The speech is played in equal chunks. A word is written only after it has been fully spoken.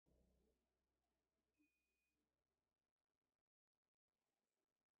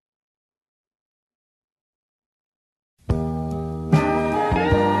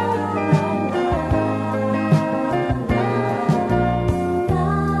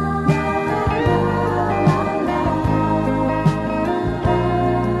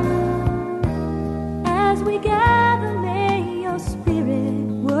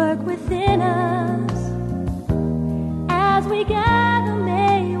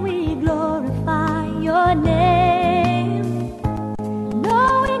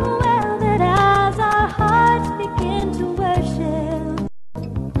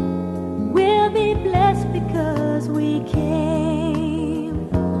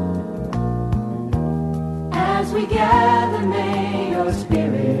As we gather, may your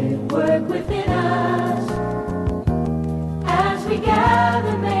Spirit work within us. As we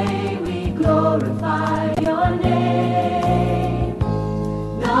gather, may we glorify your name,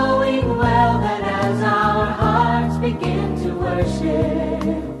 knowing well that as our hearts begin to worship,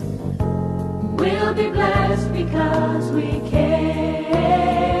 we'll be blessed because we came.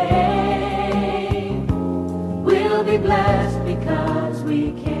 We'll be blessed because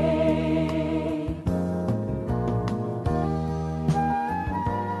we came.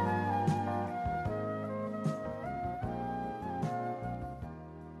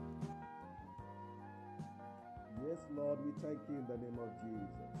 Yes, Lord, we thank you in the name of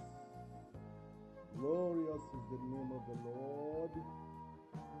Jesus. Glorious is the name of the Lord.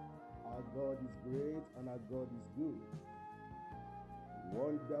 Our God is great and our God is good.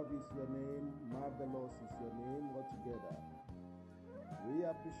 Wonderful is your name, marvelous is your name altogether. We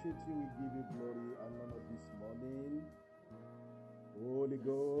appreciate you, we give you glory and honor this morning. Holy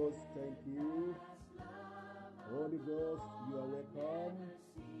Ghost, thank you. Holy Ghost, you are welcome.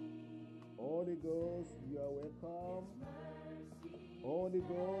 Holy Ghost, you are welcome. Holy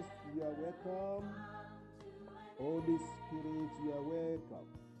Ghost, you are welcome. Holy Spirit, you are welcome.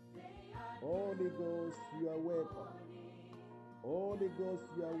 Holy Ghost, you are welcome. Holy Ghost,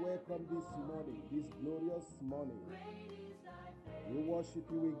 you are welcome this morning, this glorious morning. We worship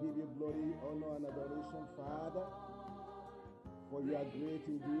you, we give you glory, honor, and adoration, Father. For you are great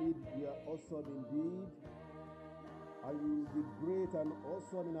indeed, you are awesome indeed. And you will be great and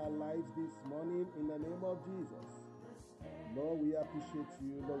awesome in our lives this morning in the name of Jesus. Lord, we appreciate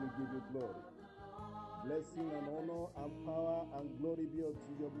you. Lord, we give you glory. Blessing and honor and power and glory be unto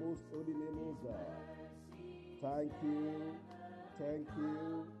your most holy name, O God. Thank you, thank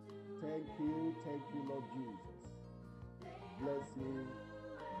you, thank you, thank you, Lord Jesus. Blessing,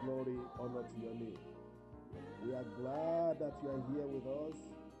 glory, honor to your name. We are glad that you are here with us.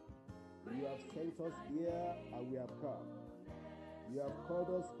 You have sent us here and we have come. You have called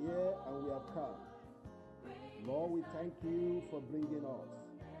us here and we have come. Lord, we thank you for bringing us.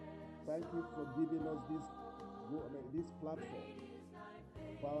 Thank you for giving us this platform,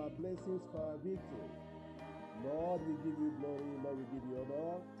 for our blessings, for our victory. Lord, we give you glory. Lord, we give you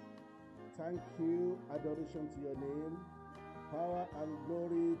honor. Thank you, adoration to your name, power and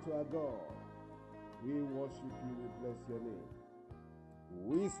glory to our God. We worship you, we bless your name.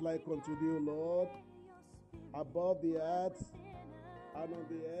 Who is like unto thee, O Lord, above the earth and on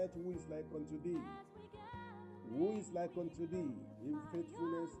the earth, who is like unto thee? Who is like unto thee in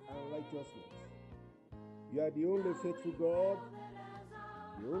faithfulness and righteousness? You are the only faithful God,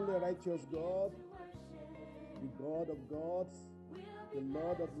 the only righteous God, the God of gods, the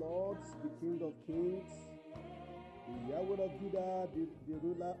Lord of lords, the King of kings, the Yahweh of Judah, the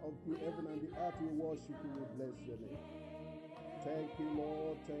ruler of the heaven and the earth. We worship you, we bless your name. Thank you,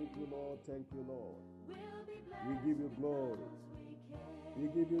 Lord, thank you, Lord, thank you, Lord. We give you glory. We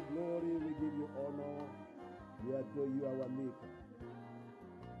give you glory, we give you honor. We adore you, our Maker.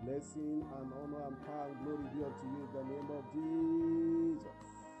 Blessing and honor and power and glory be unto you in the name of Jesus.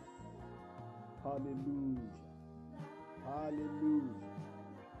 Hallelujah. Hallelujah.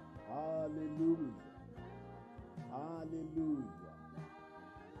 Hallelujah. Hallelujah.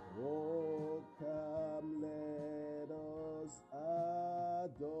 Oh, come, let us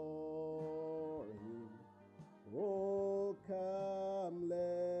adore him. Oh, come,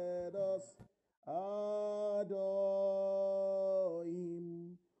 let us adore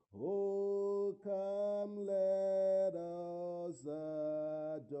him. Oh, come, let us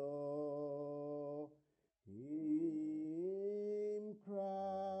adore him,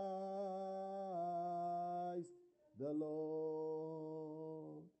 Christ the Lord.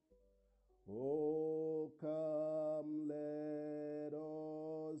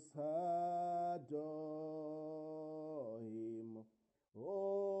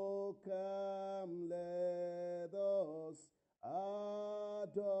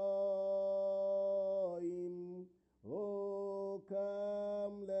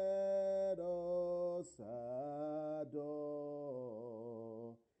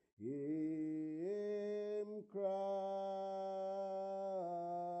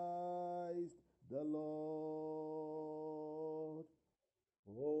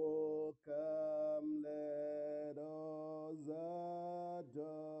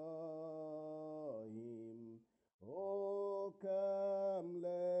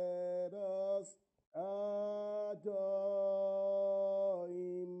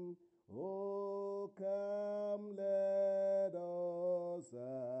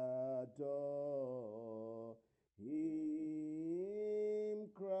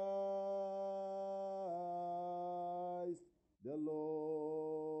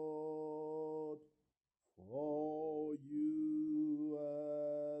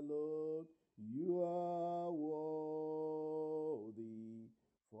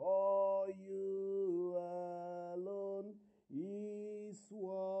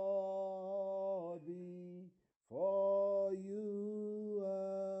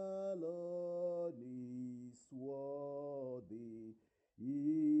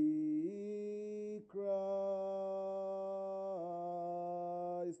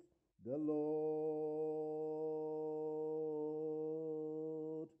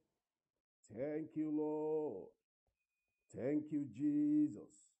 you, Lord. Thank you,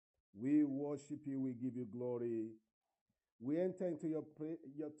 Jesus. We worship you. We give you glory. We enter into your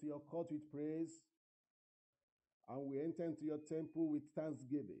court with praise, and we enter into your temple with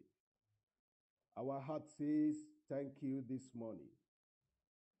thanksgiving. Our heart says, thank you this morning.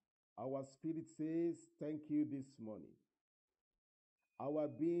 Our spirit says, thank you this morning. Our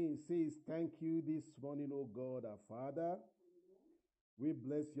being says, thank you this morning, O God, our Father. We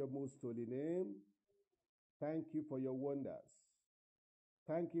bless your most holy name. Thank you for your wonders.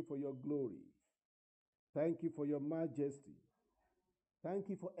 Thank you for your glory. Thank you for your majesty. Thank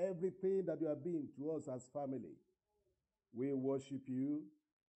you for everything that you have been to us as family. We worship you.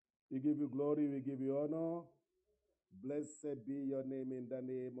 We give you glory. We give you honor. Blessed be your name in the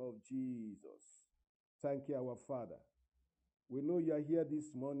name of Jesus. Thank you, our Father. We know you are here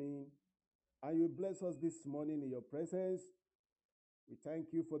this morning, and you bless us this morning in your presence. We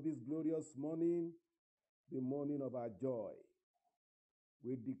thank you for this glorious morning, the morning of our joy.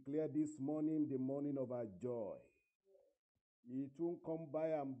 We declare this morning the morning of our joy. It won't come by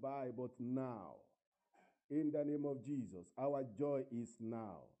and by, but now. In the name of Jesus, our joy is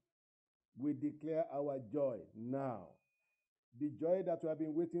now. We declare our joy now. The joy that we have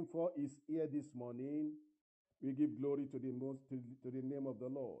been waiting for is here this morning. We give glory to the name of the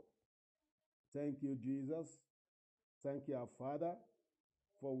Lord. Thank you, Jesus. Thank you, our Father,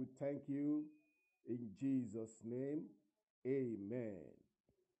 for we thank you in Jesus' name. Amen.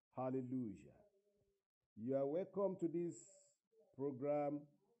 Hallelujah. You are welcome to this program,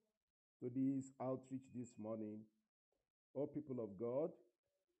 to this outreach this morning. All people of God,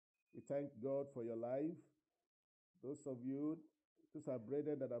 we thank God for your life. Those of you, those are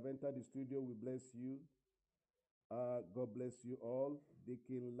brethren that have entered the studio, we bless you. God bless you all.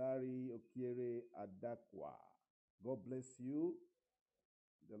 Deacon Larry Okiere Adakwa. God bless you.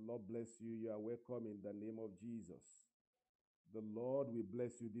 The Lord bless you. You are welcome in the name of Jesus. The Lord will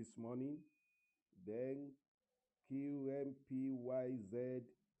bless you this morning. Then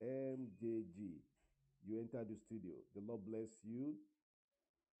QMPYZMJG. You enter the studio. The Lord bless you.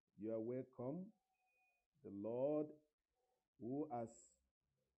 You are welcome. The Lord who has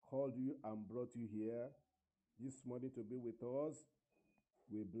called you and brought you here this morning to be with us,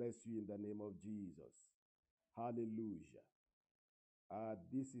 we bless you in the name of Jesus. Hallelujah.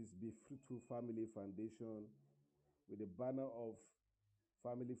 This is the Fruitful Family Foundation with the banner of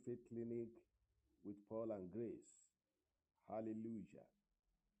Family Faith Clinic with Paul and Grace. Hallelujah.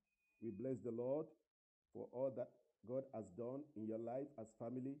 We bless the Lord for all that God has done in your life as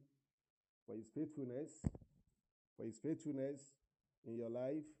family, for his faithfulness in your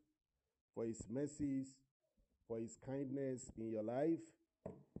life, for his mercies, for his kindness in your life.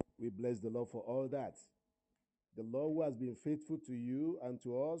 We bless the Lord for all that. The Lord who has been faithful to you and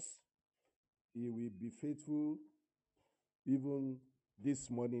to us, he will be faithful even this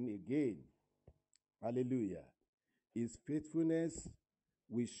morning again. Hallelujah. His faithfulness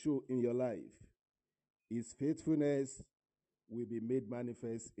will show in your life. His faithfulness will be made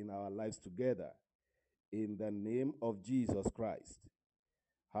manifest in our lives together. In the name of Jesus Christ.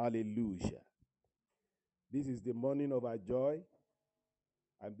 Hallelujah. This is the morning of our joy,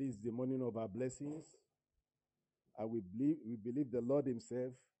 and this is the morning of our blessings. And we believe the Lord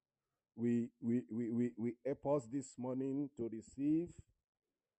himself we help us this morning to receive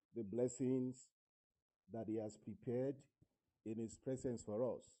the blessings that he has prepared in his presence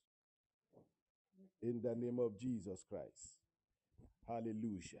for us. In the name of Jesus Christ.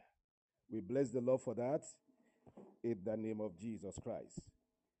 Hallelujah. We bless the Lord for that in the name of Jesus Christ.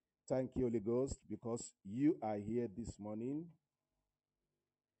 Thank you, Holy Ghost, because you are here this morning.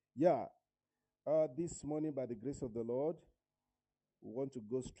 This morning, by the grace of the Lord, we want to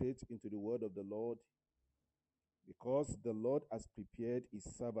go straight into the word of the Lord because the Lord has prepared his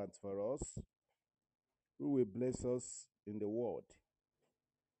servants for us who will bless us in the word.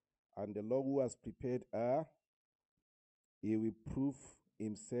 And the Lord who has prepared her, he will prove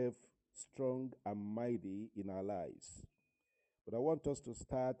himself strong and mighty in our lives. But I want us to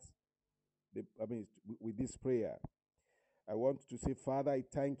start with this prayer. I want to say, Father, I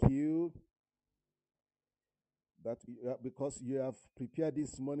thank you that because you have prepared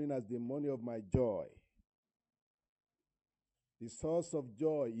this morning as the morning of my joy. The source of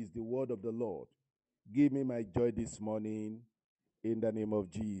joy is the word of the Lord. Give me my joy this morning in the name of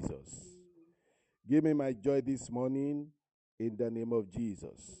Jesus. Give me my joy this morning in the name of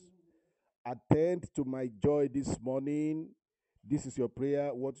Jesus. Attend to my joy this morning. This is your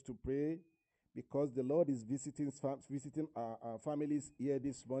prayer. What to pray? Because the Lord is visiting our families here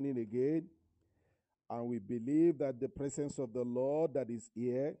this morning again. And we believe that the presence of the Lord that is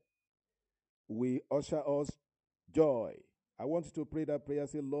here we usher us joy. I want you to pray that prayer.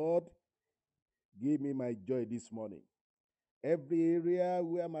 Say, Lord, give me my joy this morning. Every area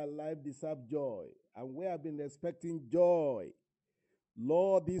where my life deserves joy and where I've been expecting joy,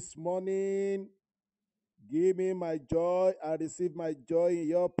 Lord, this morning, give me my joy. I receive my joy in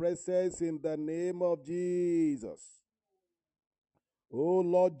your presence in the name of Jesus. Oh,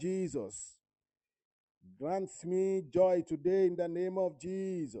 Lord Jesus, grant me joy today in the name of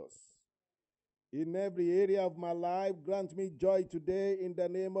Jesus. In every area of my life, grant me joy today in the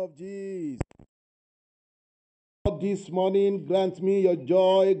name of Jesus. Lord, this morning, grant me your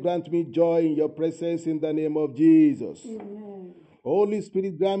joy. Grant me joy in your presence in the name of Jesus. Amen. Holy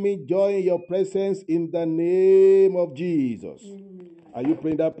Spirit, grant me joy in your presence in the name of Jesus. Amen. Are you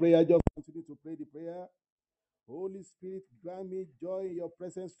praying that prayer? Just continue to pray the prayer. Holy Spirit, grant me joy in your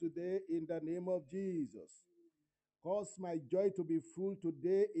presence today in the name of Jesus. Cause my joy to be full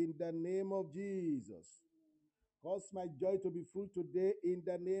today in the name of Jesus. Cause my joy to be full today in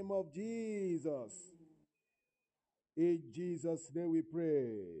the name of Jesus. In Jesus' name we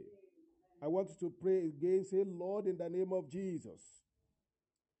pray. I want you to pray again. Say, Lord, in the name of Jesus,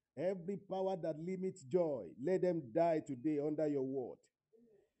 every power that limits joy, let them die today under your word.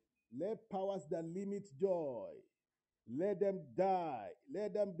 Let powers that limit joy, let them die.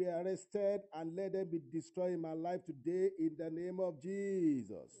 Let them be arrested and let them be destroyed in my life today in the name of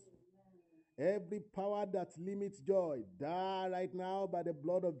Jesus. Every power that limits joy, die right now by the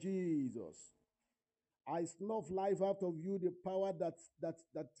blood of Jesus. I snuff life out of you, the power that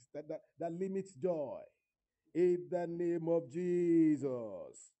limits joy. In the name of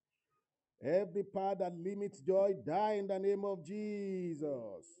Jesus. Every power that limits joy, die in the name of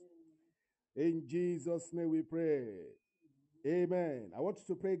Jesus. In Jesus' name we pray. Amen. I want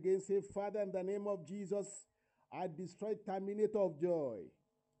you to pray again. Say, Father, in the name of Jesus, I destroy terminator of joy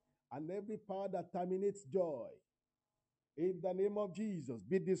and every power that terminates joy. In the name of Jesus,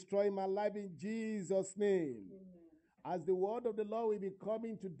 be destroying my life in Jesus' name. Amen. As the word of the Lord will be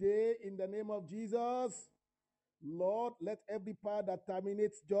coming today in the name of Jesus, Lord, let every power that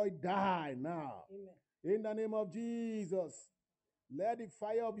terminates joy die now. Amen. In the name of Jesus, let the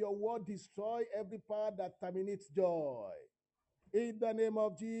fire of your word destroy every power that terminates joy. In the name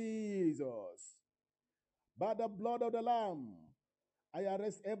of Jesus, by the blood of the Lamb, I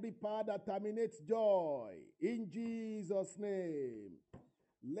arrest every power that terminates joy. In Jesus' name,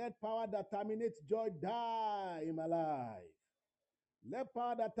 let power that terminates joy die in my life. Let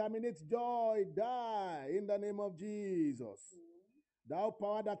power that terminates joy die in the name of Jesus. Thou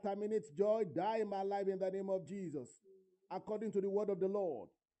power that terminates joy, die in my life in the name of Jesus. According to the word of the Lord.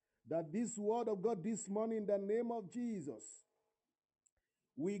 That this word of God this morning in the name of Jesus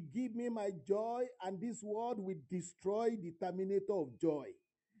will give me my joy, and this word will destroy the terminator of joy.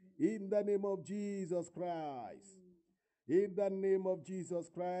 In the name of Jesus Christ. In the name of Jesus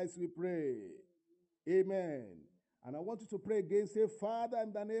Christ we pray. Amen. And I want you to pray again. Say, Father,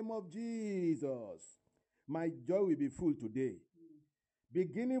 in the name of Jesus, my joy will be full today.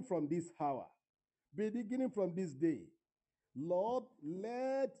 Beginning from this hour, beginning from this day, Lord,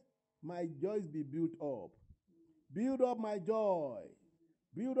 let my joys be built up. Build up my joy.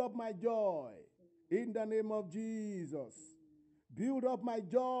 Build up my joy. In the name of Jesus. Build up my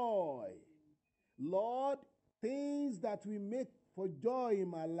joy. Lord, things that will make for joy in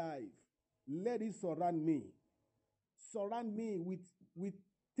my life, let it surround me. Surround me with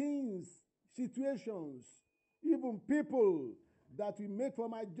things, situations, even people that will make for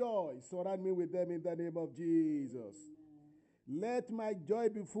my joy. Surround me with them in the name of Jesus. Let my joy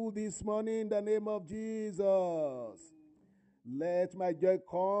be full this morning in the name of Jesus. Let my joy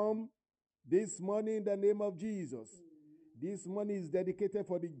come this morning in the name of Jesus. This morning is dedicated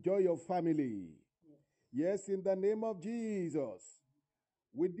for the joy of family. Yes, in the name of Jesus.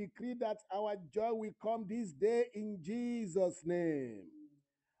 We decree that our joy will come this day in Jesus' name.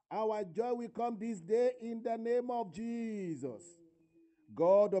 Our joy will come this day in the name of Jesus.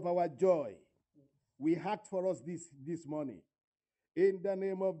 God of our joy, we act for us this morning. In the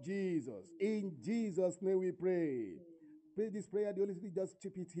name of Jesus. In Jesus' name we pray. Pray this prayer. The Holy Spirit just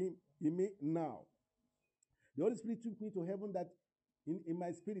chip it in me now. The Holy Spirit took me to heaven that in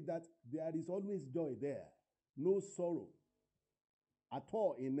my spirit that there is always joy there. No sorrow at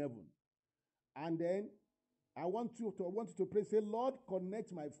all in heaven. And then I want you to pray. Say, Lord,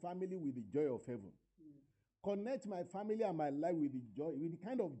 connect my family with the joy of heaven. Connect my family and my life with the joy, with the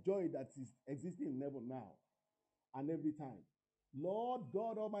kind of joy that is existing in heaven now and every time. Lord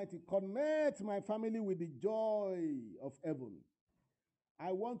God Almighty, connect my family with the joy of heaven.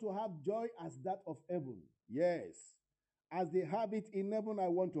 I want to have joy as that of heaven. Yes. As they have it in heaven, I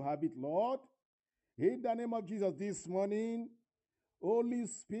want to have it, Lord. In the name of Jesus this morning, Holy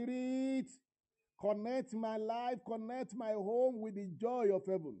Spirit, connect my life, connect my home with the joy of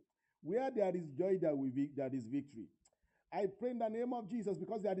heaven. Where there is joy, there is victory. I pray in the name of Jesus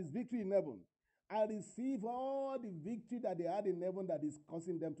because there is victory in heaven. I receive all the victory that they had in heaven that is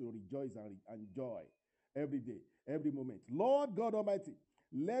causing them to rejoice and joy every day, every moment. Lord God Almighty,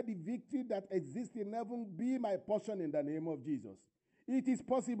 let the victory that exists in heaven be my portion in the name of Jesus. It is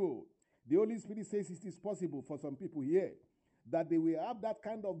possible. The Holy Spirit says it is possible for some people here that they will have that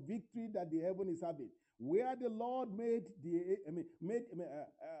kind of victory that the heaven is having, where the Lord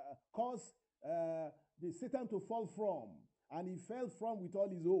caused the Satan to fall from, and he fell from with all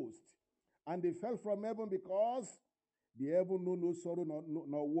his host, and they fell from heaven because the heaven knew no sorrow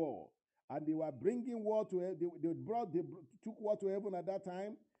nor war, and they were bringing war to they took war to heaven at that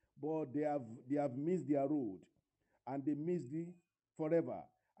time, but they have missed their road, and they missed it forever.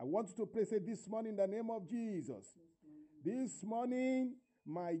 I want you to pray, say this morning in the name of Jesus. This morning,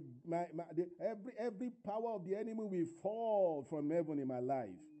 every power of the enemy will fall from heaven in my life.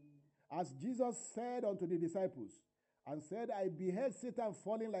 As Jesus said unto the disciples, and said, I beheld Satan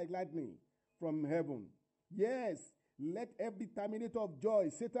falling like lightning from heaven. Yes, let every terminator of joy,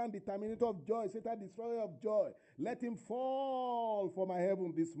 Satan the terminator of joy, Satan destroyer of joy, let him fall for my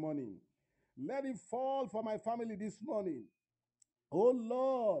heaven this morning. Let him fall for my family this morning. Oh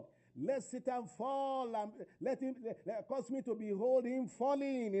Lord, let Satan fall and cause me to behold him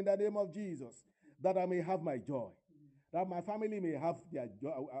falling in the name of Jesus, that I may have my joy, that my family may have their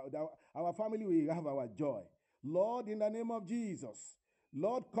joy, our family will have our joy. Lord, in the name of Jesus,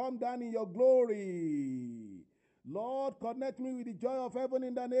 Lord, come down in your glory. Lord, connect me with the joy of heaven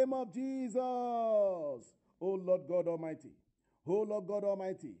in the name of Jesus. Oh Lord God Almighty, oh Lord God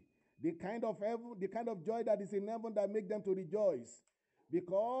Almighty, the kind of heaven, the kind of joy that is in heaven that make them to rejoice,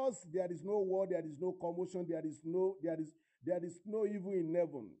 because there is no war, there is no commotion, there is no evil in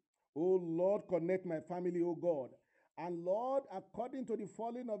heaven. Oh Lord, connect my family, oh God. And Lord, according to the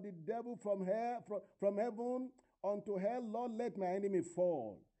falling of the devil from heaven unto hell, Lord, let my enemy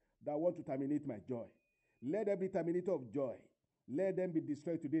fall that want to terminate my joy. Let every terminator of joy, let them be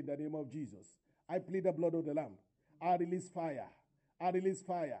destroyed today in the name of Jesus. I plead the blood of the Lamb. I release fire. I release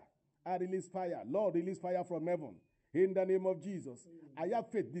fire. I release fire. Lord, release fire from heaven in the name of Jesus. I have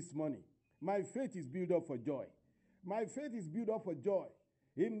faith this morning. My faith is built up for joy. My faith is built up for joy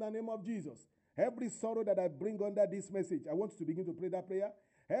in the name of Jesus. Every sorrow that I bring under this message, I want you to begin to pray that prayer.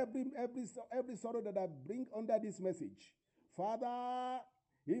 Every sorrow that I bring under this message, Father,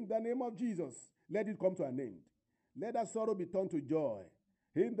 in the name of Jesus, let it come to an end. Let that sorrow be turned to joy.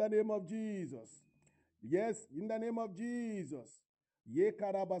 In the name of Jesus. Yes, in the name of Jesus. Yes,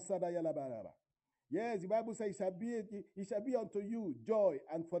 the Bible says it shall be unto you joy,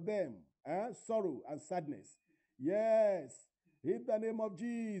 and for them sorrow and sadness. Yes, in the name of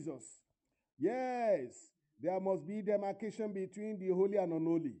Jesus. Yes, there must be demarcation between the holy and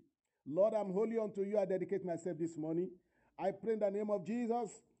unholy. Lord, I'm holy unto you. I dedicate myself this morning. I pray in the name of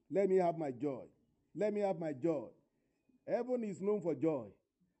Jesus, let me have my joy. Let me have my joy. Heaven is known for joy.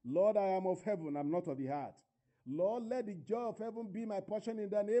 Lord, I am of heaven. I'm not of the heart. Lord, let the joy of heaven be my portion in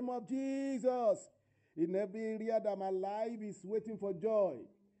the name of Jesus. In every area that my life is waiting for joy,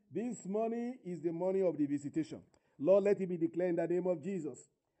 this morning is the morning of the visitation. Lord, let it be declared in the name of Jesus.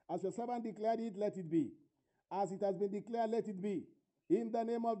 As your servant declared it, let it be. As it has been declared, let it be. In the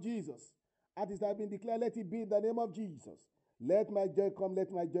name of Jesus. As it has been declared, let it be in the name of Jesus. Let my joy come,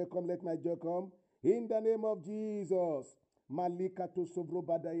 let my joy come, let my joy come. In the name of Jesus. Malika to sovro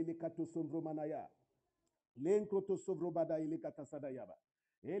bada ilika to sovro manaya. Lenko to sovro bada ilika tasadayaba.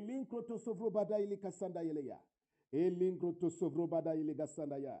 Elinko to sovro bada ilika sandayeleya. Elinko to sovro bada ilika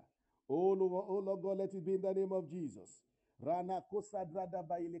sandaya. Oh Lord God, let it be in the name of Jesus. Rana kosa drada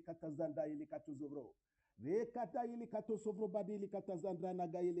ba ilika tazanda ilika to zovro. Rekata ilika to sovro bada ilika tazandra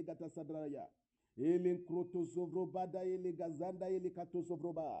naga ilika tasadraya. Elinko to sovro bada ilika zanda ilika to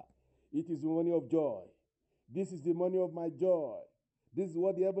sovro ba. It is the morning of joy. This is the morning of my joy. This is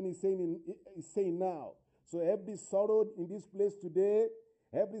what the heaven is saying now. So every sorrow in this place today,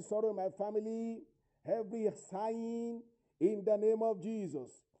 every sorrow in my family, every sighing, in the name of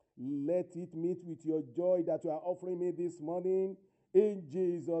Jesus, let it meet with your joy that you are offering me this morning, in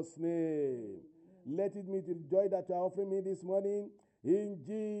Jesus' name. Let it meet with joy that you are offering me this morning, in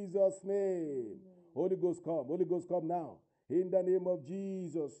Jesus' name. Holy Ghost come now, in the name of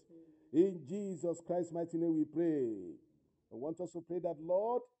Jesus. In Jesus Christ's mighty name we pray. I want us to pray that,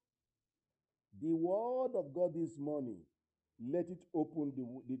 Lord, the word of God this morning, let it open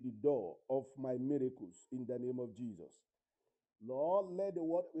the door of my miracles in the name of Jesus. Lord, let the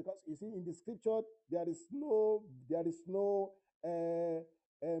word, because you see in the scripture, there is no a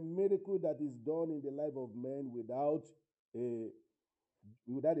miracle that is done in the life of man a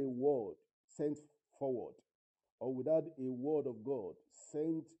without a word sent forward, or without a word of God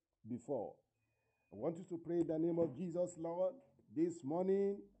sent before. I want you to pray in the name of Jesus, Lord, this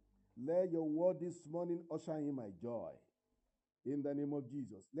morning. Let your word this morning usher in my joy. In the name of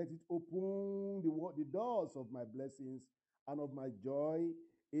Jesus, let it open the doors of my blessings and of my joy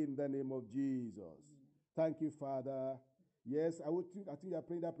in the name of Jesus. Thank you, Father. Yes, I think you are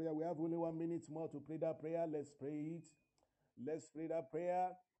praying that prayer. We have only 1 minute more to pray that prayer. Let's pray it. Let's pray that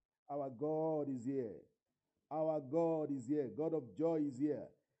prayer. Our God is here. Our God is here. God of joy is here.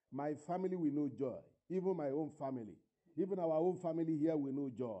 My family will know joy. Even my own family. Even our own family here will know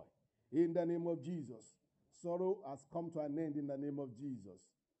joy. In the name of Jesus. Sorrow has come to an end in the name of Jesus.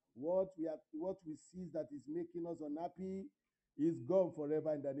 What we see that is making us unhappy is gone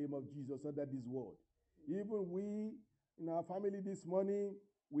forever in the name of Jesus under this word. Even we in our family this morning,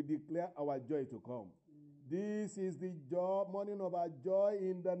 we declare our joy to come. This is the morning of our joy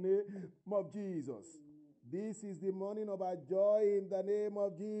in the name of Jesus. This is the morning of our joy in the name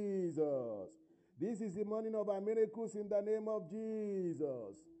of Jesus. This is the morning of our miracles in the name of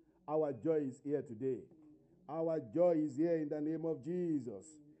Jesus. Our joy is here today. Our joy is here in the name of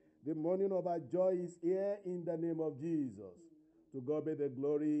Jesus. The morning of our joy is here in the name of Jesus. To God be the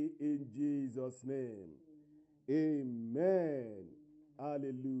glory in Jesus' name. Amen.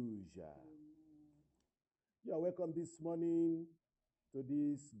 Hallelujah. You are welcome this morning to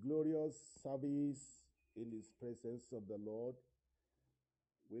this glorious service in His presence of the Lord.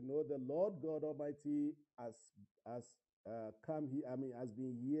 We know the Lord God Almighty has come here. Has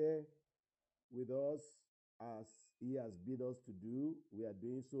been here with us as He has bid us to do. We are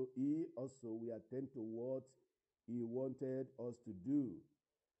doing so. We attend to what He wanted us to do.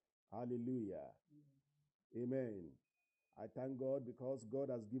 Hallelujah. Amen. I thank God because God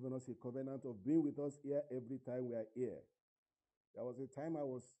has given us a covenant of being with us here every time we are here. There was a time I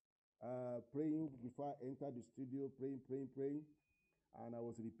was praying before I entered the studio, praying, and I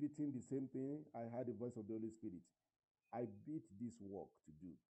was repeating the same thing. I heard the voice of the Holy Spirit. I beat this work to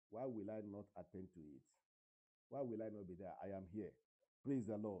do. Why will I not attend to it? Why will I not be there? I am here. Praise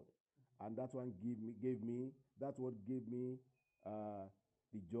the Lord. And that one gave me the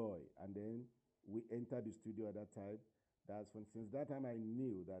joy. And then we entered the studio at that time. Since that time I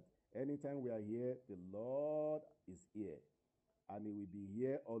knew that anytime we are here, the Lord is here. And He will be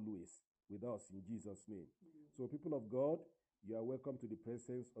here always with us in Jesus' name. So people of God, you are welcome to the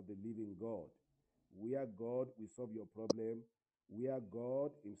presence of the living God. Where God will solve your problem, where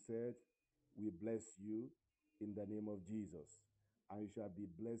God Himself will bless you in the name of Jesus. And you shall be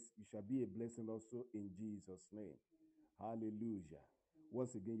blessed. You shall be a blessing also in Jesus' name. Hallelujah.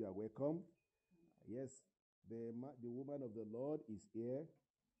 Once again, you are welcome. Yes, the woman of the Lord is here,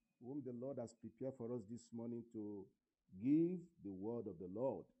 whom the Lord has prepared for us this morning to give the word of the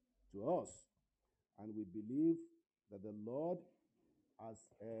Lord to us. And we believe that the Lord has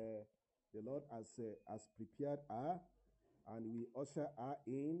prepared her, and we usher her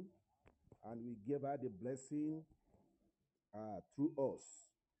in, and we give her the blessing through us.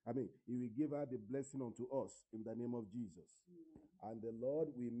 He will give her the blessing unto us in the name of Jesus. And the Lord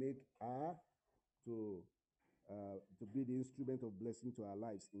will make her to be the instrument of blessing to our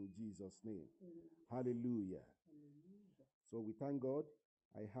lives in Jesus' name. Hallelujah. So we thank God.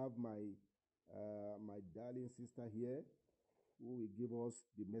 I have my darling sister here who will give us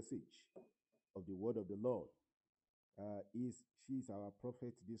the message of the word of the Lord. She is our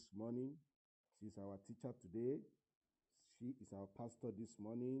prophet this morning. She is our teacher today. She is our pastor this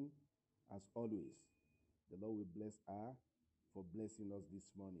morning, as always. The Lord will bless her for blessing us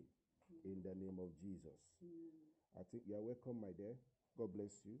this morning in the name of Jesus. I think you are welcome, my dear. God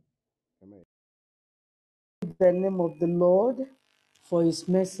bless you. Amen. The name of the Lord, for His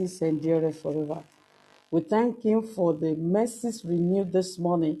mercies endure forever. We thank Him for the mercies renewed this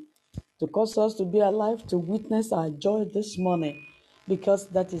morning to cause us to be alive, to witness our joy this morning, because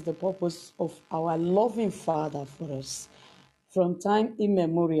that is the purpose of our loving Father for us from time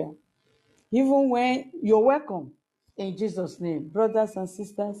immemorial. Even when you're welcome in Jesus' name, brothers and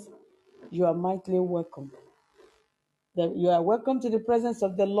sisters, you are mightily welcome. That you are welcome to the presence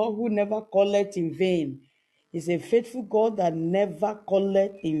of the Lord, who never calleth in vain. He's a faithful God that never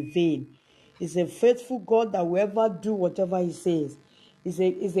calleth in vain. He's a faithful God that will ever do whatever He says.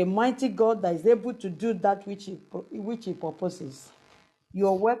 He's a mighty God that is able to do that which he purposes. You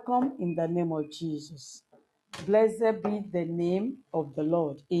are welcome in the name of Jesus. Blessed be the name of the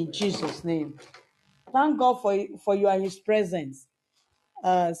Lord in Jesus' name. Thank God for you are His presence.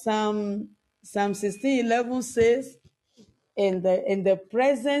 Psalm 16:11 says, in the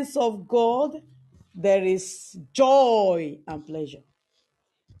presence of God, there is joy and pleasure.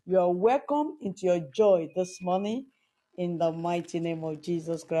 You are welcome into your joy this morning in the mighty name of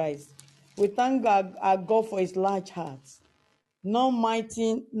Jesus Christ. We thank our God for His large heart, not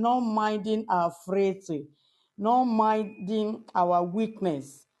minding our frailty, not minding our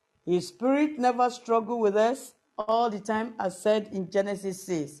weakness. His spirit never struggle with us all the time, as said in Genesis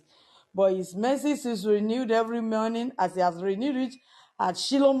 6. But His mercies is renewed every morning, as He has renewed it at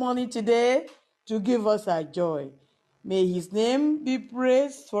Shiloh morning today to give us our joy. May His name be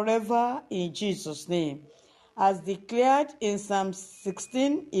praised forever in Jesus' name. As declared in Psalm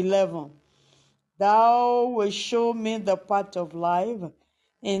 16:11. Thou wilt show me the path of life.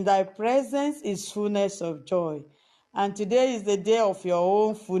 In thy presence is fullness of joy. And today is the day of your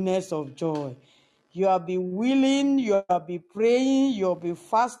own fullness of joy. You'll be willing, you'll be praying, you'll be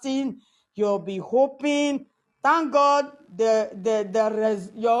fasting, you'll be hoping. Thank God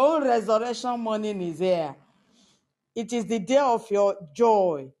your own resurrection morning is here. It is the day of your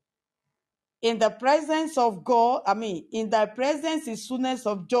joy. In the presence of God, in thy presence is fullness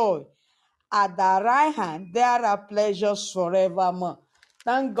of joy. At thy right hand, there are pleasures forevermore.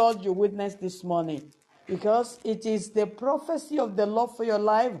 Thank God you witnessed this morning, because it is the prophecy of the Lord for your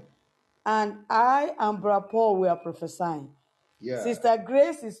life. And I and Brother Paul, we are prophesying. Yeah. Sister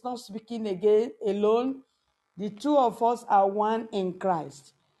Grace is not speaking again alone. The two of us are one in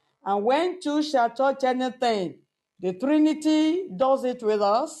Christ. And when two shall touch anything, the Trinity does it with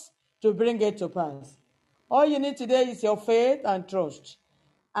us to bring it to pass. All you need today is your faith and trust,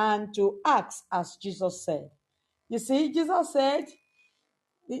 and to act as Jesus said. You see, Jesus said,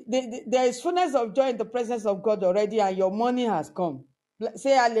 there is fullness of joy in the presence of God already, and your money has come.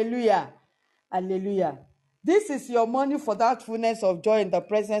 Say hallelujah. Hallelujah. This is your money for that fullness of joy in the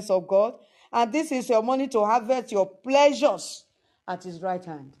presence of God, and this is your money to harvest your pleasures at His right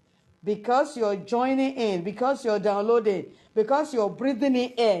hand. Because you're joining in, because you're downloading, because you're breathing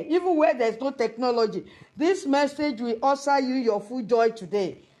in air, even where there's no technology, this message will usher you your full joy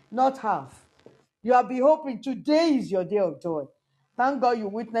today, not half. You have been hoping today is your day of joy. Thank God you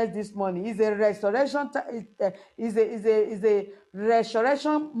witnessed this morning. It's a restoration. Is a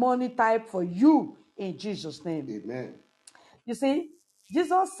restoration money type for you in Jesus' name. Amen. You see,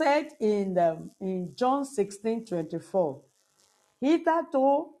 Jesus said in John 16:24,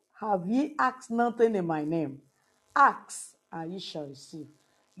 hitherto have ye asked nothing in my name. Ask, and ye shall receive,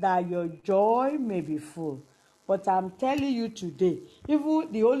 that your joy may be full. But I'm telling you today, even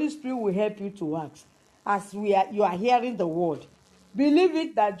the Holy Spirit will help you to ask. As you are hearing the word, believe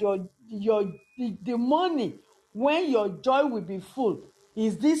it that the money, when your joy will be full,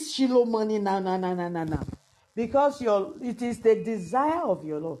 is this Shiloh money now. Because it is the desire of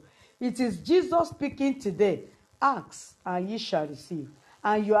your Lord. It is Jesus speaking today. Ask, and ye shall receive.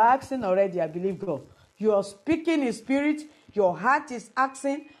 And you are asking already, I believe God. You are speaking in spirit. Your heart is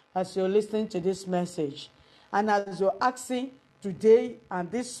asking as you're listening to this message. And as you're asking today and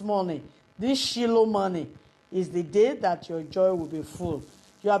this morning, this Shiloh morning is the day that your joy will be full.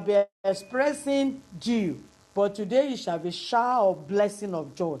 You have been expressing dew, but today you shall be shower of blessing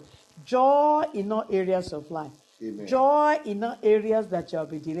of joy. Joy in all areas of life. Amen. Joy in all areas that you will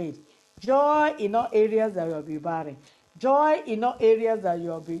be delayed. Joy in all areas that you will be barren. Joy in all areas that you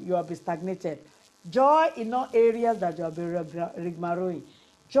will be stagnated. Joy in all areas that you will be rigmaroing.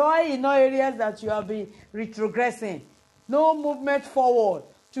 Joy in all areas that you will be retrogressing. No movement forward.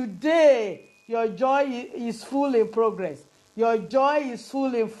 Today, your joy is full in progress. Your joy is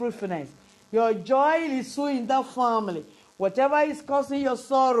full in fruitfulness. Your joy is full in that family. Whatever is causing your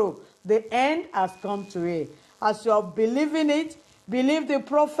sorrow, the end has come to it. As you are believing it, believe the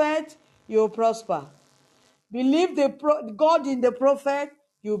prophet, you will prosper. Believe God in the prophet,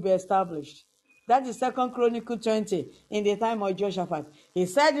 you will be established. That is 2 Chronicles 20 in the time of Jehoshaphat. He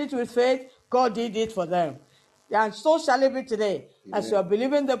said it with faith, God did it for them. And so shall it be today. Amen. As you are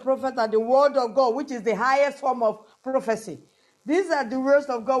believing the prophet and the word of God, which is the highest form of prophecy. These are the words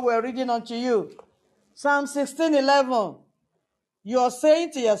of God we are reading unto you. Psalm 16:11. You are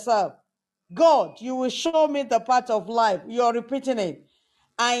saying to yourself, God, you will show me the path of life. You are repeating it.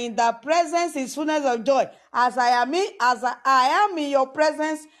 And in the presence is fullness of joy. As I am in your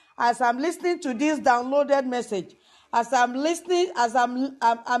presence, as I'm listening to this downloaded message, as I'm listening, as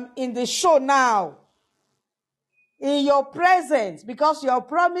I'm in the show now, in your presence, because you have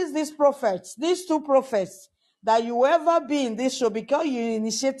promised these prophets, these two prophets, that you will ever be in this show, because you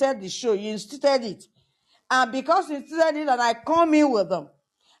initiated the show, you instituted it. And because you instituted it, and I come in with them,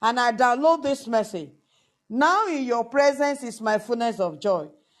 and I download this message, Now in your presence is my fullness of joy.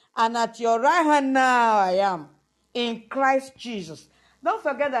 And at your right hand now I am in Christ Jesus. Don't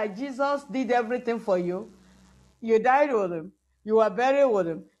forget that Jesus did everything for you. You died with him. You were buried with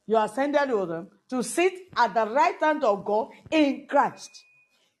him. You ascended with him to sit at the right hand of God in Christ.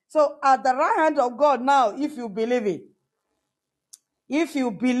 So at the right hand of God now, if you believe it,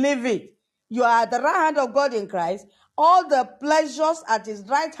 you are at the right hand of God in Christ. All the pleasures at his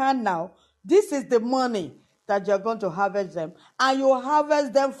right hand now, this is the money that you're going to harvest them. And you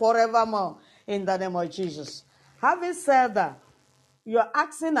harvest them forevermore in the name of Jesus. Having said that, you're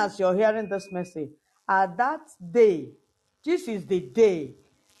asking as you're hearing this message, at that day, this is the day,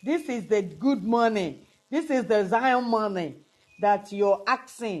 this is the good money, this is the Zion money that you're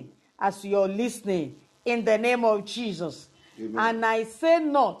asking as you're listening in the name of Jesus. Amen. And I say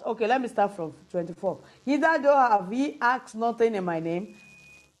not, okay, let me start from 24. Hitherto have ye asked nothing in my name.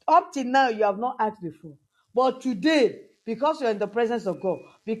 Up till now, you have not asked before. But today, because you're in the presence of God,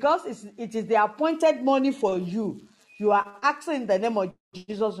 because it is the appointed money for you, you are asking in the name of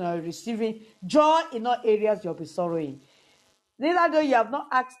Jesus and you are receiving joy in all areas you'll be sorrowing. Neither though you have not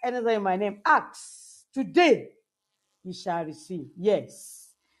asked anything in my name, ask. Today, you shall receive. Yes.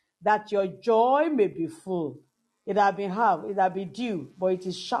 That your joy may be full. It has been half, it has been due, but it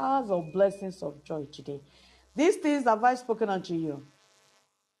is showers of blessings of joy today. These things have I spoken unto you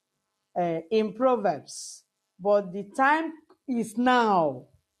in Proverbs. But the time is now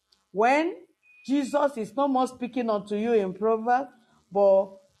when Jesus is no more speaking unto you in Proverbs, but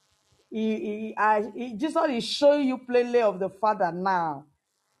Jesus is showing you plainly of the Father now.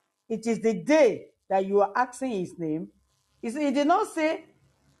 It is the day that you are asking his name. He did not say,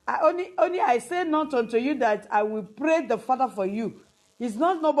 only I say not unto you that I will pray the Father for you. It's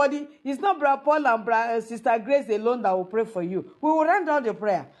not nobody, it's not Brother Paul and Sister Grace alone that will pray for you. We will render the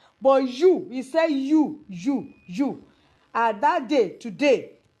prayer. But you, he said you. At that day,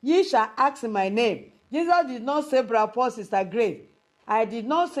 today, ye shall ask in my name. Jesus did not say Brother Paul, Sister Grace. I did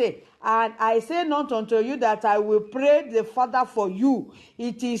not say, and I say not unto you that I will pray the Father for you.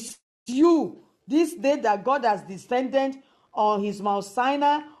 It is you, this day that God has descended on his Mount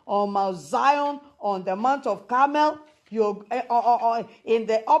Sinai, on Mount Zion, on the Mount of Carmel, you're in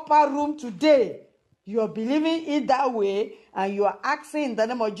the upper room today. You're believing it that way, and you are asking in the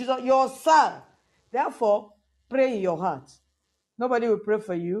name of Jesus yourself. Therefore, pray in your heart. Nobody will pray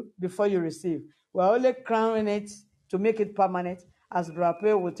for you before you receive. We're only crowning it to make it permanent as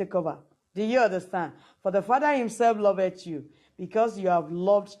Brother will take over. Do you understand? For the Father himself loveth you because you have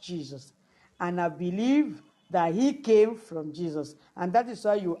loved Jesus. And I believe that he came from Jesus. And that is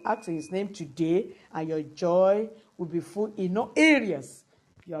why you ask in his name today, and your joy will be full in all areas.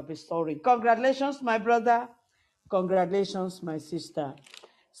 You will be sorry. Congratulations, my brother. Congratulations, my sister.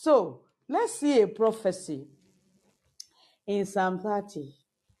 So, let's see a prophecy in Psalm 30.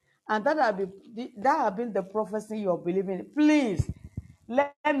 And that have been the prophecy you're believing in. Please,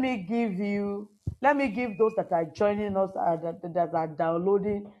 let me give those that are joining us, that are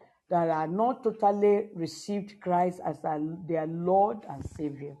downloading, that are not totally received Christ as their Lord and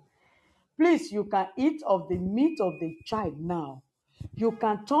Savior. Please, you can eat of the meat of the child now. You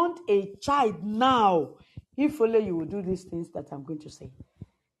can turn a child now, if only you will do these things that I'm going to say.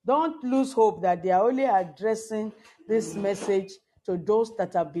 Don't lose hope that they are only addressing this message to those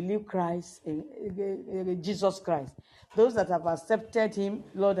that have believed Christ, in Jesus Christ, those that have accepted him,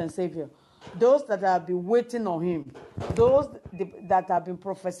 Lord and Savior, those that have been waiting on him, those that have been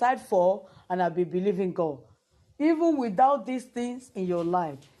prophesied for and have been believing God. Even without these things in your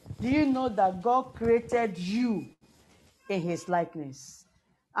life, do you know that God created you in his likeness?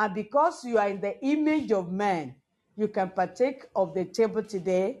 And because you are in the image of man, you can partake of the table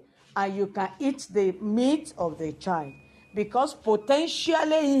today and you can eat the meat of the child. Because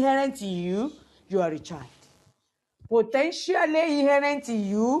potentially inherent in you, you are a child. Potentially inherent in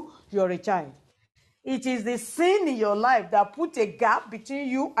you, you are a child. It is the sin in your life that put a gap between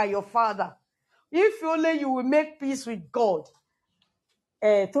you and your Father. If only you will make peace with God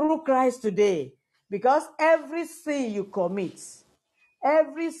through Christ today. Because every sin you commit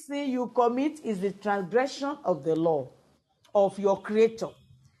is the transgression of the law of your Creator.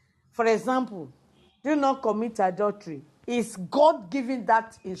 For example, do not commit adultery. It's God giving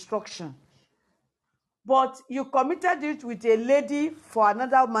that instruction. But you committed it with a lady for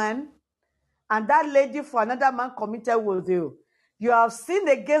another man, and that lady for another man committed with you. You have sinned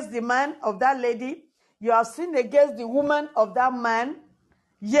against the man of that lady. You have sinned against the woman of that man.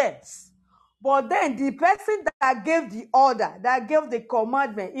 Yes. But then the person that gave the order, that gave the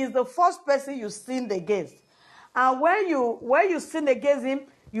commandment, is the first person you sinned against. And when you sinned against him,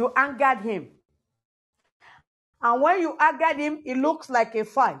 you angered him. And when you argue him, it looks like a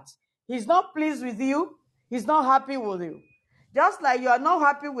fight. He's not pleased with you. He's not happy with you. Just like you are not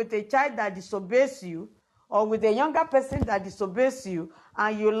happy with a child that disobeys you, or with a younger person that disobeys you,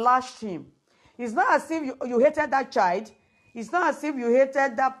 and you lashed him. It's not as if you hated that child. It's not as if you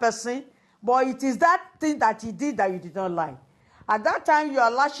hated that person, but it is that thing that he did that you did not like. At that time, you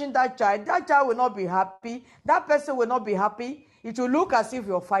are lashing that child will not be happy. That person will not be happy. It will look as if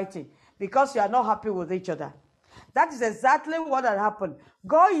you're fighting because you are not happy with each other. That is exactly what had happened.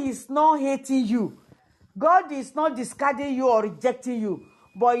 God is not hating you. God is not discarding you or rejecting you.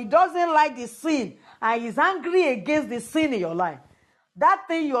 But he doesn't like the sin, and he's angry against the sin in your life. That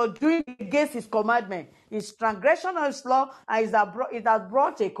thing you're doing against his commandment is transgression of his law, and it has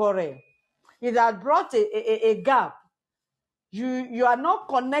brought a quarrel. It has brought a gap. You are not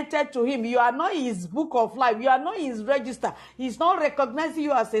connected to him. You are not in his book of life. You are not in his register. He's not recognizing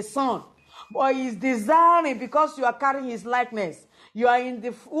you as a son. But he's desiring, because you are carrying his likeness. You are in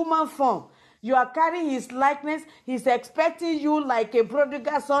the human form. You are carrying his likeness. He's expecting you like a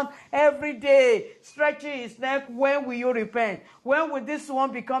prodigal son every day, stretching his neck. When will you repent? When will this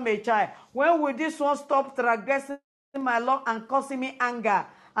one become a child? When will this one stop transgressing my law and causing me anger?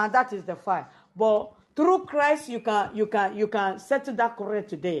 And that is the fight. But through Christ, you can settle that quarrel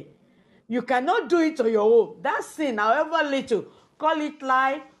today. You cannot do it on your own. That sin, however little, call it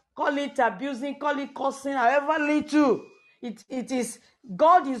lie, call it abusing, call it cursing, however little, it is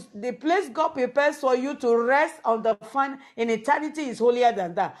God is the place God prepares for you to rest on the fan in eternity is holier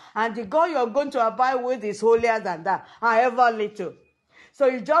than that. And the God you're going to abide with is holier than that, however little. So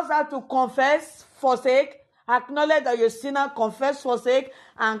you just have to confess, forsake, acknowledge that you're a sinner, confess, forsake,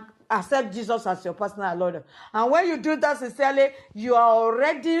 and accept Jesus as your personal Lord. And when you do that sincerely, you are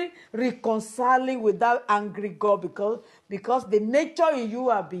already reconciling with that angry God, because the nature in you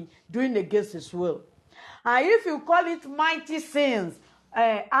have been doing against his will. And if you call it mighty sins,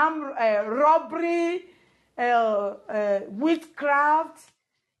 robbery, witchcraft,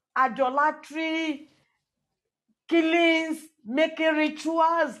 idolatry, killings, making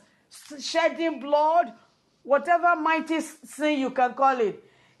rituals, shedding blood, whatever mighty sin you can call it.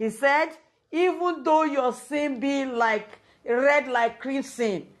 He said, even though your sin be like red like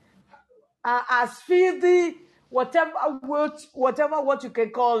crimson, as filthy, whatever what you can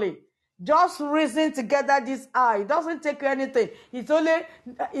call it, just reason together this hour. It doesn't take you anything. It only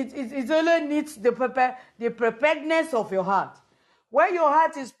needs the preparedness of your heart. When your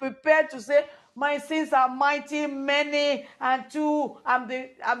heart is prepared to say, my sins are mighty, many, and two, I'm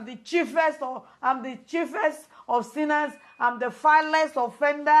the chiefest of sinners, I'm the vilest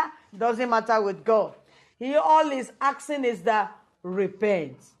offender. It doesn't matter with God. All he's asking is that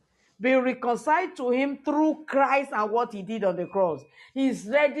repent. Be reconciled to him through Christ and what he did on the cross. He's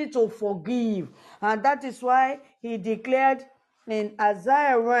ready to forgive. And that is why he declared in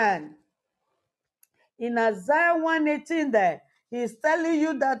Isaiah 1, in Isaiah 1:18 there, he's telling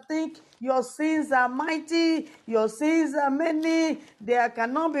you that think your sins are mighty, your sins are many, they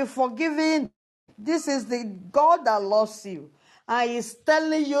cannot be forgiven. This is the God that loves you. And he's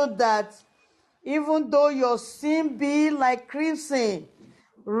telling you that even though your sin be like crimson,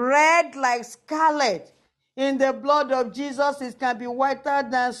 red like scarlet, in the blood of Jesus, it can be whiter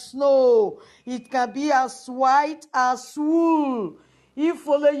than snow. It can be as white as wool. If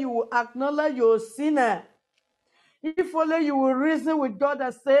only you will acknowledge your sinner. If only you will reason with God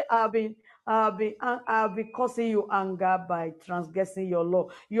and say, I've been causing you anger by transgressing your law.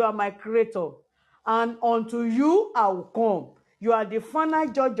 You are my creator. And unto you I will come. You are the final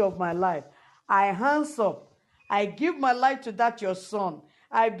judge of my life. I hands up. I give my life to that your son.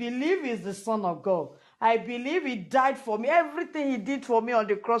 I believe he's the Son of God. I believe he died for me. Everything he did for me on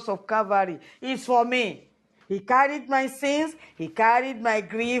the cross of Calvary is for me. He carried my sins. He carried my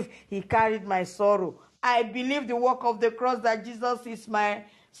grief. He carried my sorrow. I believe the work of the cross, that Jesus is my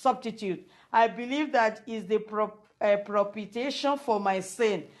substitute. I believe that is the propitiation for my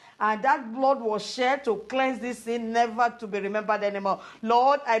sin. And that blood was shed to cleanse this sin, never to be remembered anymore.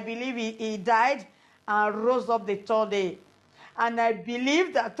 Lord, I believe he died and rose up the third day. And I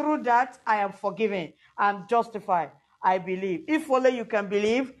believe that through that, I am forgiven. I'm justified. I believe. If only you can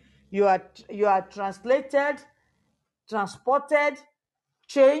believe, you are translated, transported,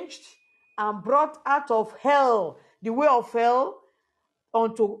 changed, and brought out of hell, the way of hell,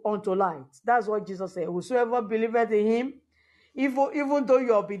 unto light. That's what Jesus said. Whosoever believeth in him, even though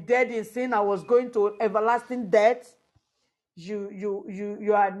you'll be dead in sin, I was going to everlasting death,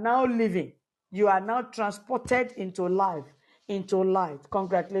 you are now living. You are now transported into life, into light.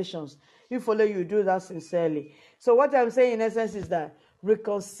 Congratulations. If only you do that sincerely. So what I'm saying in essence is that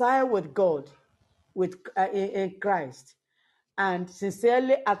reconcile with God. with in Christ, and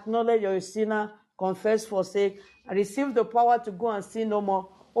sincerely acknowledge you're a sinner, confess, forsake, and receive the power to go and sin no more,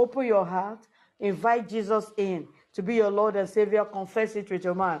 open your heart, invite Jesus in to be your Lord and Savior, confess it with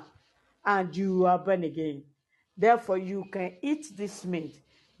your mouth, and you are born again. Therefore, you can eat this meat.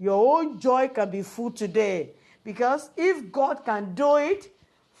 Your own joy can be full today. Because if God can do it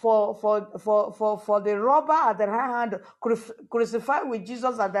for the robber at the right hand, crucified with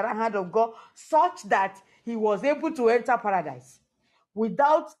Jesus at the right hand of God, such that he was able to enter paradise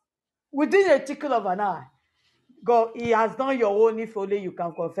within a tickle of an eye. God, he has done your own if only you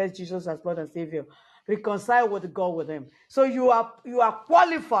can confess Jesus as Lord and Savior. Reconcile with God with him. So you are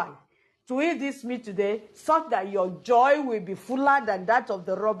qualified to eat this meat today, such that your joy will be fuller than that of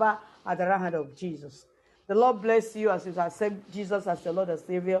the robber at the right hand of Jesus. The Lord bless you as you accept Jesus as your Lord and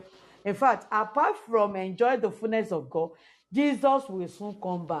Savior. In fact, apart from enjoying the fullness of God, Jesus will soon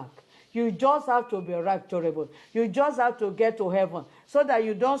come back. You just have to be rapturable. You just have to get to heaven so that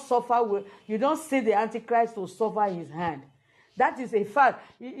you don't suffer. You don't see the Antichrist to suffer his hand. That is a fact.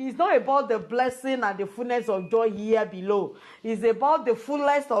 It's not about the blessing and the fullness of joy here below. It's about the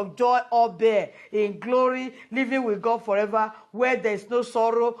fullness of joy up there in glory, living with God forever, where there's no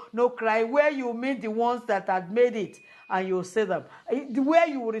sorrow, no cry, where you meet the ones that had made it and you see them, where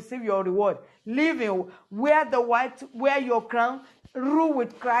you will receive your reward. Living, wear your crown, rule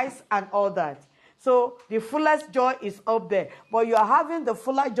with Christ and all that. So the fullest joy is up there. But you are having the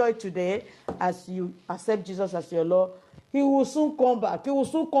fuller joy today as you accept Jesus as your Lord. He will soon come back. He will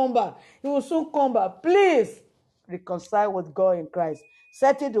soon come back. He will soon come back. Please reconcile with God in Christ.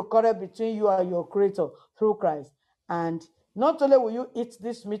 Settle the quarrel between you and your Creator through Christ. And not only will you eat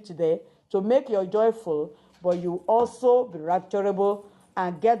this meat today to make your joy full, but you also be rapturable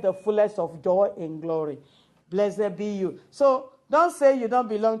and get the fullest of joy in glory. Blessed be you. So don't say you don't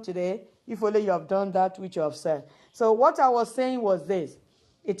belong today if only you have done that which you have said. So what I was saying was this.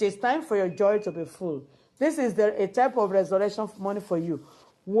 It is time for your joy to be full. This is a type of resurrection money for you.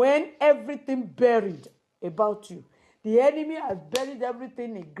 When everything buried about you, the enemy has buried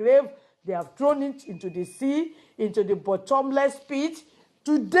everything in grave. They have thrown it into the sea, into the bottomless pit.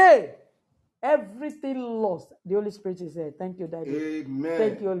 Today, everything lost. The Holy Spirit is here. Thank you, Daddy. Amen.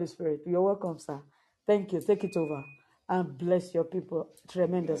 Thank you, Holy Spirit. You're welcome, sir. Thank you. Take it over and bless your people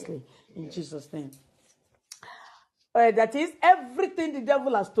tremendously in Jesus' name. That is everything the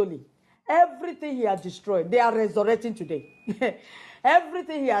devil has stolen, everything he has destroyed, they are resurrecting today.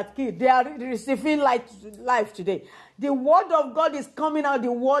 Everything he had killed, they are receiving life today. The word of God is coming out.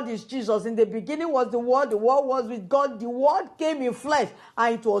 The word is Jesus. In the beginning was the word was with God, the word came in flesh,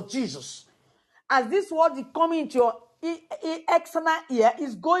 and it was Jesus. As this word is coming into your external ear,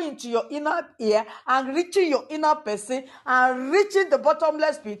 is going to your inner ear and reaching your inner person and reaching the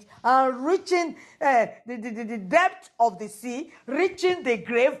bottomless pit and reaching the depth of the sea, reaching the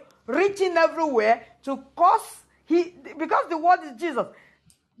grave, reaching everywhere to cause because the word is Jesus.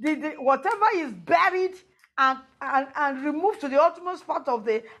 Whatever is buried and removed to the utmost part of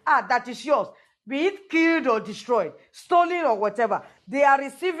the earth that is yours, be it killed or destroyed, stolen or whatever, they are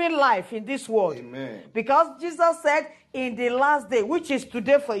receiving life in this world. Amen. Because Jesus said, in the last day, which is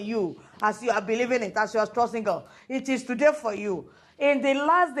today for you, as you are believing it, as you are trusting God, it is today for you. In the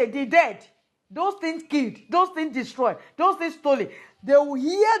last day, the dead, those things killed, those things destroyed, those things stolen, they will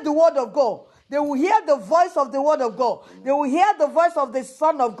hear the word of God. They will hear the voice of the word of God. They will hear the voice of the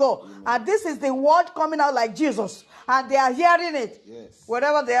Son of God. And this is the word coming out like Jesus. And they are hearing it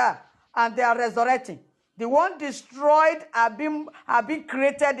wherever they are. And they are resurrecting. The one destroyed are being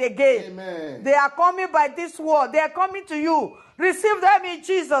created again. Amen. They are coming by this word. They are coming to you. Receive them in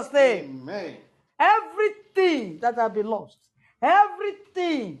Jesus' name. Amen. Everything that have been lost,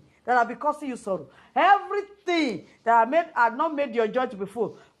 everything that have been causing you sorrow, everything that had not made your joy to be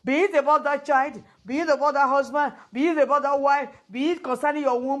full, be it about that child, be it about that husband, be it about that wife, be it concerning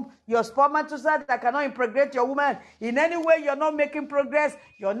your womb, your spermatozoid that cannot impregnate your woman. In any way, you're not making progress,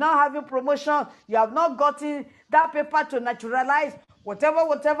 you're not having promotion, you have not gotten that paper to naturalize. Whatever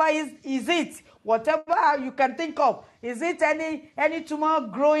is it? Whatever you can think of. Is it any tumor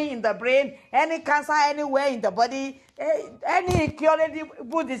growing in the brain, any cancer anywhere in the body, any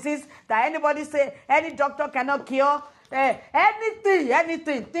incurable disease that anybody say any doctor cannot cure?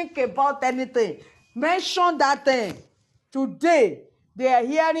 Anything, think about anything. Mention that thing. Today, they are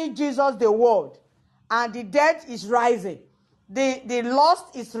hearing Jesus, the word, and the dead is rising. The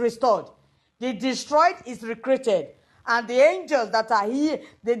lost is restored. The destroyed is recruited. And the angels that are here,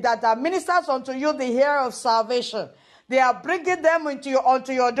 that are ministers unto you, the heir of salvation, they are bringing them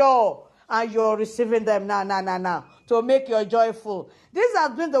onto your door. and you're receiving them now, to make your joy full. This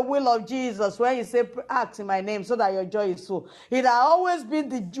has been the will of Jesus when he said, ask in my name so that your joy is full. It has always been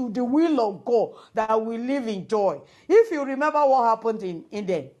the will of God that we live in joy. If you remember what happened in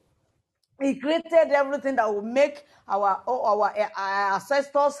Eden, he created everything that will make our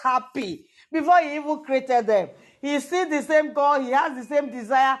ancestors happy before he even created them. He still the same God. He has the same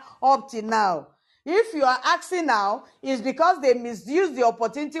desire up to now. If you are asking now, it's because they misused the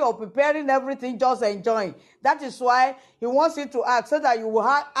opportunity of preparing everything, just enjoying. That is why he wants you to ask, so that you will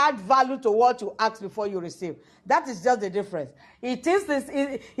add value to what you ask before you receive. That is just the difference. It is this.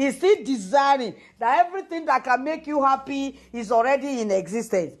 He's still desiring that everything that can make you happy is already in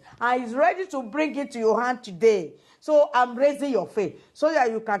existence, and he's ready to bring it to your hand today. So I'm raising your faith so that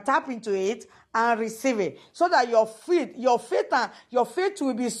you can tap into it and receive it, so that your faith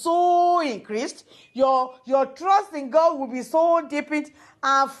will be so increased, your trust in God will be so deepened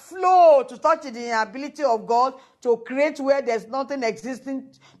and flow to touch the ability of God to create where there's nothing existing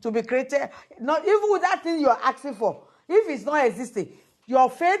to be created. Not even with that thing you're asking for, if it's not existing, your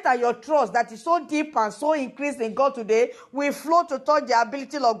faith and your trust that is so deep and so increased in God today will flow to touch the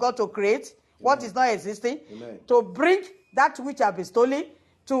ability of God to create what is not existing. Amen. To bring that which have been stolen,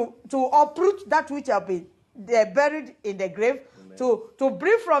 to uproot that which have been buried in the grave, to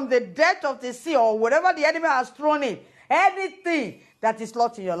bring from the depth of the sea or wherever the enemy has thrown in anything that is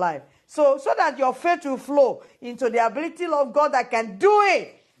lost in your life. So that your faith will flow into the ability of God that can do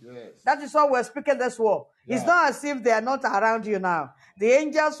it. Yes. That is why we're speaking this word. Yeah. It's not as if they are not around you now. The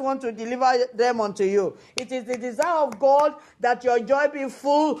angels want to deliver them unto you. It is the desire of God that your joy be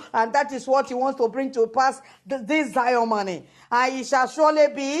full, and that is what he wants to bring to pass this Zion money. And it shall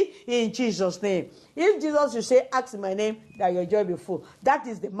surely be in Jesus' name. If Jesus will say, ask in my name, that your joy be full. That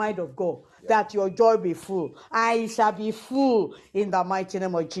is the mind of God. That your joy be full, and it shall be full in the mighty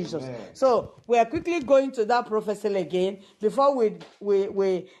name of Jesus. Amen. So we are quickly going to that prophecy again before we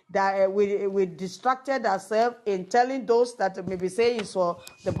distracted ourselves in telling those that maybe say it's for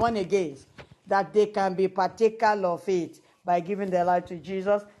the born again, that they can be partaker of it by giving their life to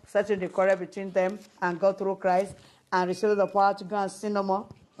Jesus, setting the quarrel between them and God through Christ, and receiving the power to go and sin no more,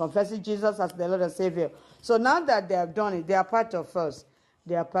 confessing Jesus as the Lord and Savior. So now that they have done it, they are part of us.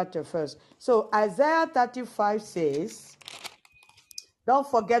 They are part of us. So Isaiah 35 says, don't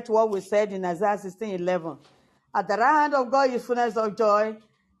forget what we said in Isaiah 16:11. At the right hand of God is fullness of joy.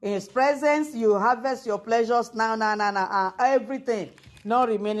 In his presence you harvest your pleasures now, and everything, not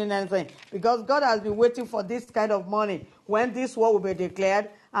remaining anything. Because God has been waiting for this kind of money, when this word will be declared,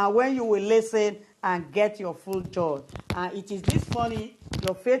 and when you will listen and get your full joy. And it is this money,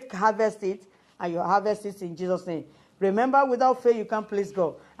 your faith harvest it, and you harvest it in Jesus' name. Remember, without faith, you can't please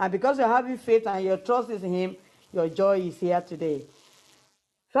God. And because you're having faith and your trust is in him, your joy is here today.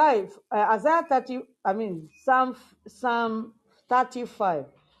 Psalm 35.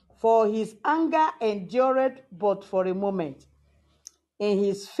 For his anger endureth but for a moment. In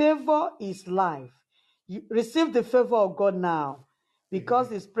his favor is life. You receive the favor of God now, because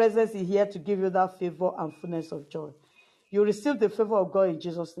his presence is here to give you that favor and fullness of joy. You receive the favor of God in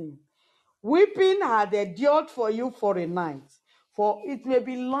Jesus' name. Weeping had endured for you for a night, for it may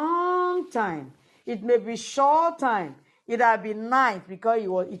be long time, it may be short time, it had been night, because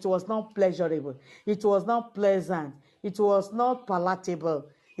it was not pleasurable, it was not pleasant, it was not palatable,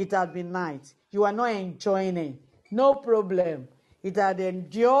 it had been night. You are not enjoying it, no problem. It had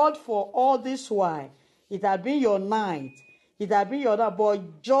endured for all this while. It had been your night, it had been your night,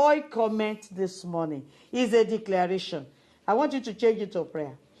 but joy cometh this morning. It's a declaration. I want you to change it to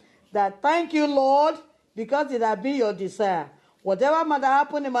prayer. That thank you, Lord, because it has been your desire. Whatever might have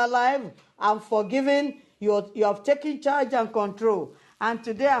happened in my life, I'm forgiven. You have taken charge and control. And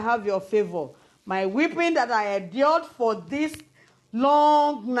today I have your favor. My weeping that I endured for this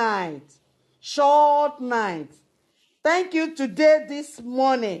long night, short night. Thank you today, this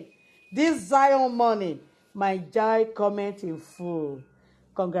morning, this Zion morning. My joy cometh in full.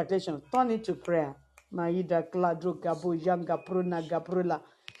 Congratulations. Turn it to prayer. Maida Kladro Gabo Yanga Pruna Gabrula.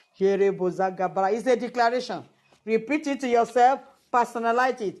 It's a declaration. Repeat it to yourself.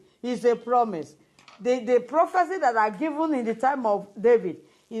 Personalize it. It's a promise. The prophecy that are given in the time of David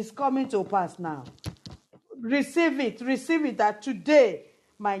is coming to pass now. Receive it. Receive it that today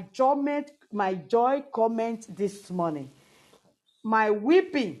my joy cometh this morning. My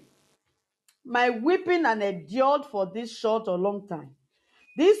weeping and endured for this short or long time.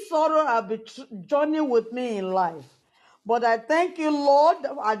 This sorrow have been journeying with me in life. But I thank you, Lord,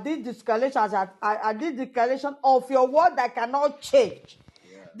 I did declaration of your word that cannot change.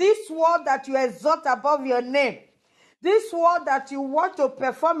 Yeah. This word that you exalt above your name. this word that you want to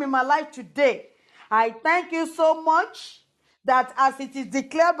perform in my life today. I thank you so much that as it is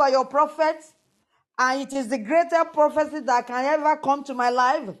declared by your prophets, and it is the greatest prophecy that can ever come to my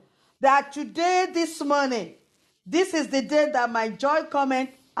life, that today, this morning, this is the day that my joy cometh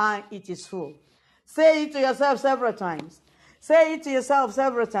and it is full. Say it to yourself several times. Say it to yourself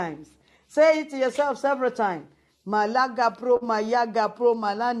several times. Say it to yourself several times. Malaga pro mayaga pro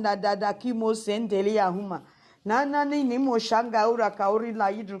malanda dada kimo sendeli ahuma. Nana ni nimo shanga ura kauri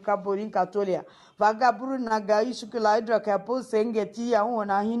la idruka borin katolia. Vagaburu naga isukula idra kapo sengeti ya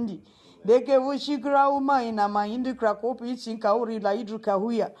uona hindi. Deke vushikra uma ina mahindi krakopi chinka uri la idruka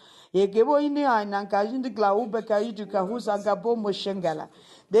huya. Yekebo ini ainanka hindi klaube ka idruka husa gabo moshengala.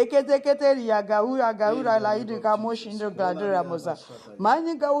 Deke teketeri ya gaura la idruka moshindo gladura mosa.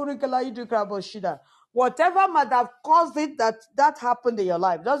 Mani gauri la idruka boshida. Whatever might have caused it that happened in your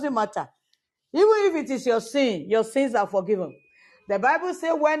life, doesn't matter. Even if it is your sins are forgiven. The Bible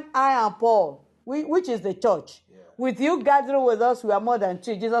says when I and Paul, which is the church, with you gathering with us, we are more than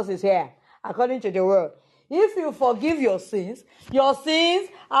two. Jesus is here, according to the word. If you forgive your sins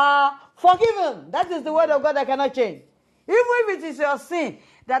are forgiven. That is the word of God that cannot change. Even if it is your sin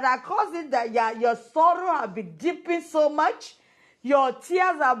that are causing that your sorrow have been deepened so much, your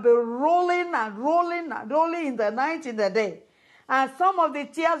tears have been rolling and rolling and rolling in the night, in the day. And some of the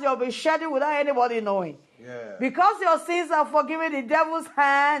tears you'll be shedding without anybody knowing. Yeah. Because your sins are forgiven, the devil's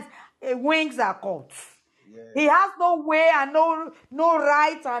hands, wings are cut. Yeah. He has no way and no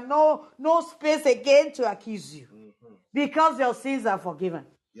right and no space again to accuse you. Mm-hmm. Because your sins are forgiven.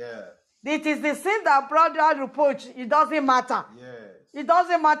 Yeah. It is the sin that brought that reproach. It doesn't matter. Yes. It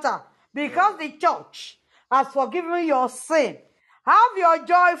doesn't matter. Because the church has forgiven your sin. Have your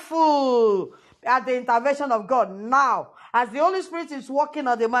joy full at the intervention of God now. As the Holy Spirit is working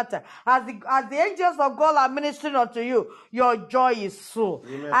on the matter, as the angels of God are ministering unto you, your joy is full.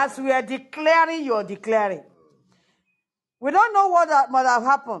 Amen. As we are declaring, you are declaring. We don't know what might have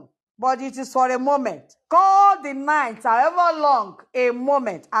happened, but it is for a moment. Call the nights, however long, a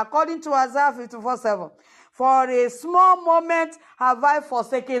moment, according to Isaiah 54:7. For a small moment have I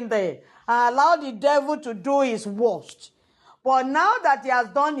forsaken thee, and allowed the devil to do his worst. But now that he has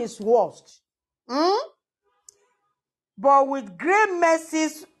done his worst, but with great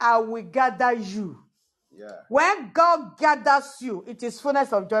mercies I will gather you. Yeah. When God gathers you, it is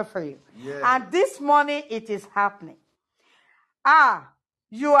fullness of joy for you. Yeah. And this morning it is happening.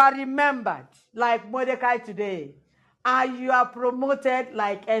 You are remembered like Mordecai today. And you are promoted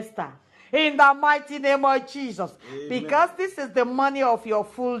like Esther. In the mighty name of Jesus. Amen. Because this is the money of your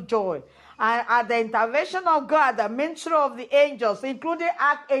full joy. And at the intervention of God, the ministry of the angels, including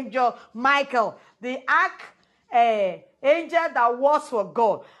Archangel Michael, the angel that was for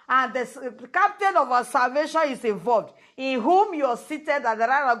God, and the captain of our salvation is involved, in whom you are seated at the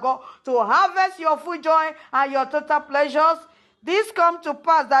right of God to harvest your full joy and your total pleasures. This come to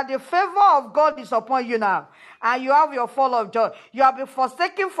pass that the favor of God is upon you now, and you have your full of joy. You have been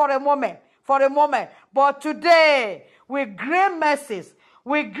forsaken for a moment, but today, with great mercies,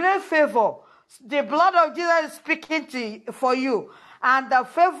 with great favor, the blood of Jesus is speaking for you. And the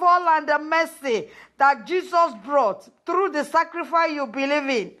favor and the mercy that Jesus brought through the sacrifice you believe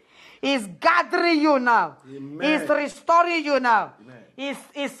in is gathering you now. Amen. Is restoring you now.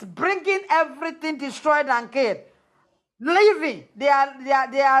 Is bringing everything destroyed and killed. Living. They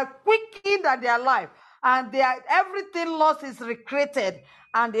are quickened at their life. And everything lost is recreated.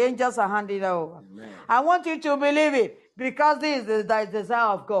 And the angels are handing it over. Amen. I want you to believe it. Because this is the desire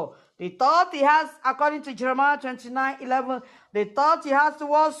of God. The thought he has, according to Jeremiah 29:11, the thought he has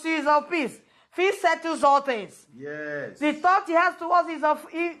towards you is of peace. Peace settles all things. Yes. The thought he has towards you is of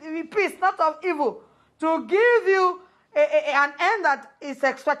peace, not of evil. To give you an end that is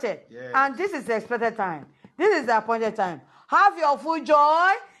expected. Yes. And this is the expected time. This is the appointed time. Have your full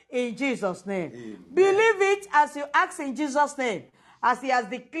joy in Jesus' name. Amen. Believe it as you ask in Jesus' name. As he has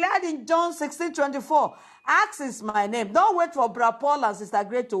declared in John 16:24. Ask is my name. Don't wait for Brother Paul and Sister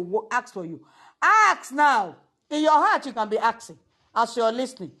Great to ask for you. Ask now. In your heart, you can be asking as you're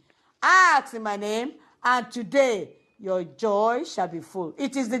listening. Ask in my name, and today your joy shall be full.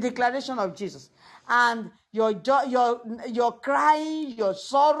 It is the declaration of Jesus. And your joy, your crying, your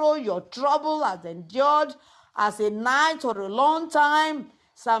sorrow, your trouble has endured as a night or a long time.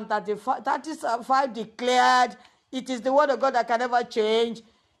 Psalm 35 declared, it is the word of God that can never change.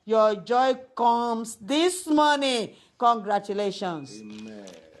 Your joy comes this morning. Congratulations. Amen.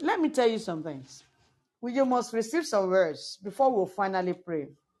 Let me tell you some things. You must receive some words before we'll finally pray.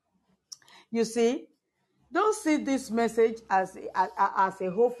 You see, don't see this message as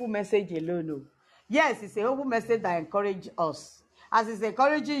a hopeful message alone. No. Yes, it's a hopeful message that encourages us. As it's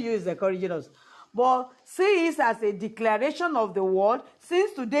encouraging you, it's encouraging us. But see it as a declaration of the word.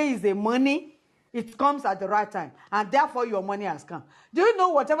 Since today is a money, it comes at the right time. And therefore, your money has come. Do you know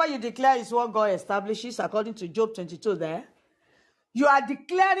whatever you declare is what God establishes according to Job 22 there? You are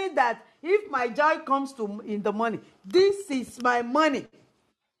declaring that if my joy comes in the money, this is my money.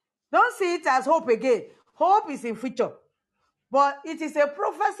 Don't see it as hope again. Hope is in future. But it is a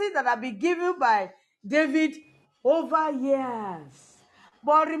prophecy that has been given by David over years.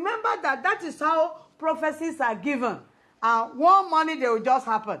 But remember that is how prophecies are given. And one morning they will just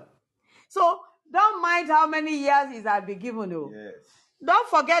happen. So don't mind how many years it has been given. Though. Yes. Don't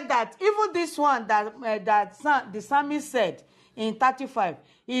forget that even this one that the psalmist said in 35,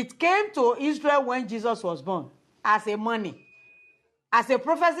 it came to Israel when Jesus was born as a money. As a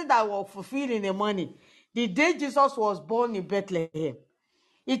prophecy that was fulfilled in the money. The day Jesus was born in Bethlehem.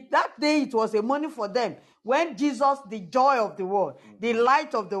 That day it was a money for them. When Jesus, the joy of the world, the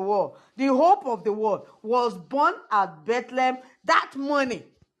light of the world, the hope of the world, was born at Bethlehem, that money,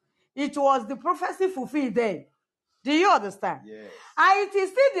 it was the prophecy fulfilled then. Do you understand? Yes. And it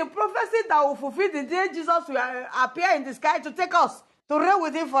is still the prophecy that will fulfill the day Jesus will appear in the sky to take us to reign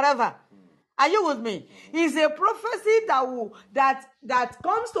with him forever. Are you with me? It's a prophecy that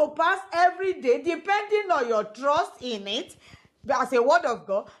comes to pass every day, depending on your trust in it, as a word of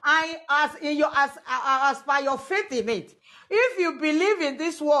God, and as per your faith in it. If you believe in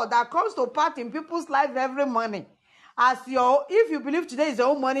this word that comes to pass in people's lives every morning, if you believe today is your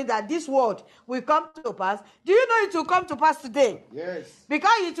own money that this word will come to pass, do you know it will come to pass today? Yes.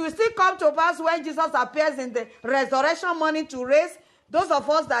 Because it will still come to pass when Jesus appears in the resurrection morning to raise those of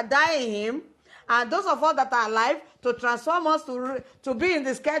us that die in him, and those of us that are alive to transform us to be in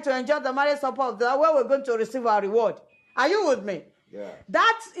the sky to enjoy the marriage supper of the Lord, where we're going to receive our reward. Are you with me? Yeah.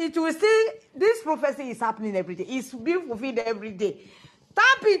 This prophecy is happening every day. It's being fulfilled every day.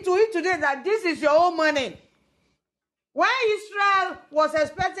 Tap into it today that this is your own money. When Israel was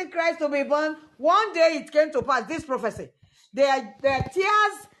expecting Christ to be born, one day it came to pass, this prophecy. Their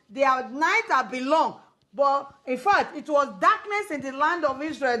tears, their night have been long. But in fact, it was darkness in the land of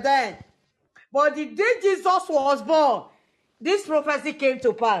Israel then. But the day Jesus was born, this prophecy came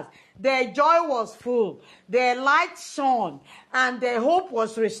to pass. Their joy was full, their light shone, and their hope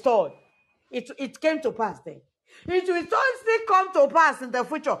was restored. It came to pass then. It will still come to pass in the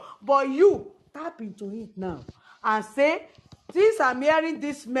future. But you tap into it now and say, since I'm hearing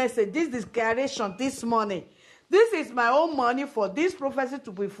this message, this declaration this morning, this is my own money for this prophecy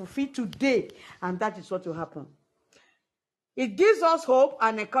to be fulfilled today. And that is what will happen. It gives us hope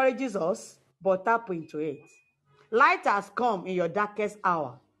and encourages us, but tap into it. Light has come in your darkest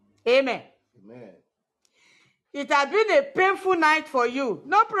hour. Amen. Amen. It has been a painful night for you.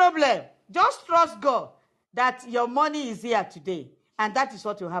 No problem. Just trust God that your money is here today. And that is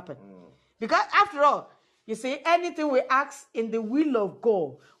what will happen. Because after all, you see, anything we ask in the will of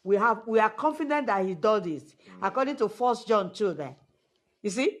God, we are confident that he does it. According to 1 John 2 there. You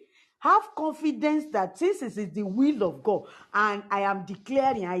see? Have confidence that since it is the will of God, and I am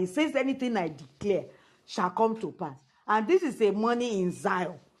declaring, and he says anything I declare shall come to pass. And this is a money in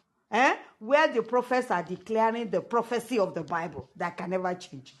Zion, where the prophets are declaring the prophecy of the Bible that can never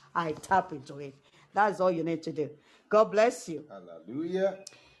change. I tap into it. That's all you need to do. God bless you. Hallelujah.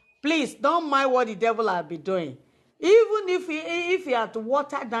 Please don't mind what the devil has been doing. Even if he had to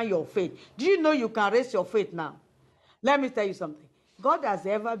water down your faith, do you know you can raise your faith now? Let me tell you something. God has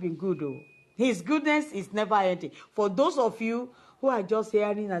ever been good, though. His goodness is never ending. For those of you who are just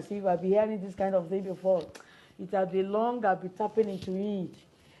hearing as if I've been hearing this kind of thing before, it has been long, I've been tapping into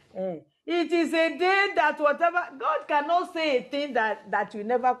it. It is a day that whatever, God cannot say a thing that will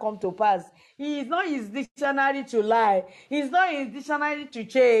never come to pass. He is not his dictionary to lie. He's not his dictionary to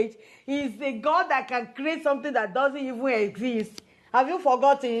change. He's a God that can create something that doesn't even exist. Have you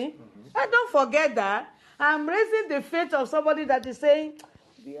forgotten? And don't forget that. I'm raising the faith of somebody that is saying,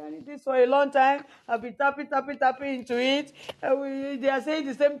 I've been hearing this for a long time. I've been tapping into it. They are saying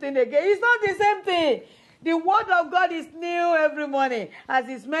the same thing again. It's not the same thing. The word of God is new every morning, as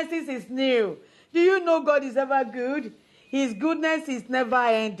his message is new. Do you know God is ever good? His goodness is never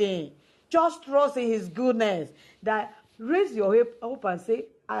ending. Just trust in his goodness. That raise your hope and say,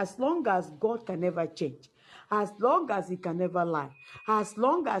 as long as God can never change, as long as he can never lie, as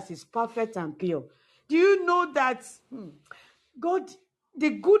long as he's perfect and pure. Do you know that God,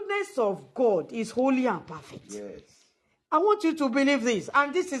 the goodness of God is holy and perfect? Yes. I want you to believe this,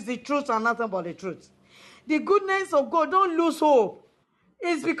 and this is the truth and nothing but the truth. The goodness of God, don't lose hope.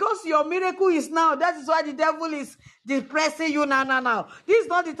 It's because your miracle is now. That is why the devil is depressing you now. This is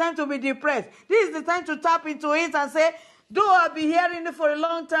not the time to be depressed. This is the time to tap into it and say, though I've been hearing it for a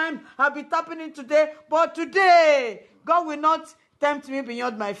long time, I've been tapping it today, but today, God will not tempt me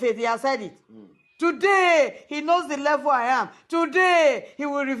beyond my faith. He has said it. Today, he knows the level I am. Today, he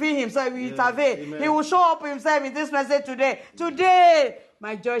will reveal himself. He will intervene. Amen. He will show up himself in this message today. Today,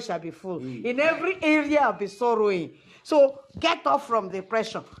 my joy shall be full. In every area, I'll be sorrowing. So get up from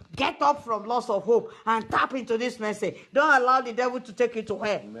depression. Get up from loss of hope and tap into this message. Don't allow the devil to take you to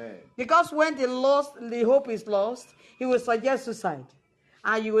hell. Amen. Because when the hope is lost, he will suggest suicide.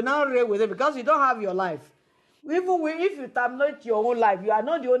 And you will now reign with it because you don't have your life. Even if you terminate your own life, you are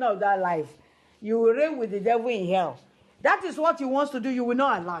not the owner of that life. You will reign with the devil in hell. That is what he wants to do. You will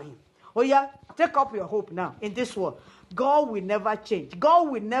not allow him. Oh yeah, take up your hope now in this world. God will never change. God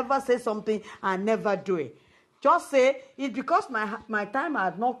will never say something and never do it. Just say, it's because my time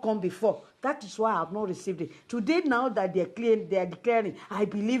had not come before. That is why I have not received it. Today, now that they are declaring, I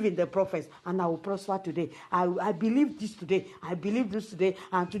believe in the prophets and I will prosper today. I believe this today. I believe this today.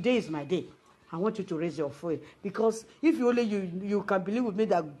 And today is my day. I want you to raise your faith. Because if only you can believe with me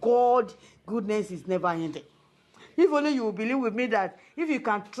that God's goodness is never ending. If only you will believe with me that if you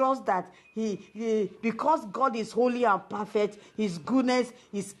can trust that because God is holy and perfect, his goodness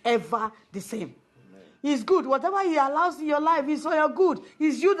is ever the same. He's good. Whatever he allows in your life is for your good.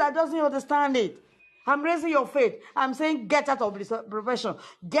 It's you that doesn't understand it. I'm raising your faith. I'm saying get out of this profession.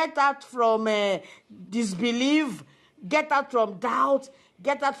 Get out from disbelief. Get out from doubt.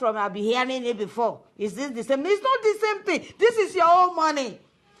 Get out from I've been hearing it before. Is this the same? It's not the same thing. This is your own money.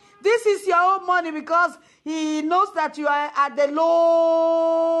 This is your own money because he knows that you are at the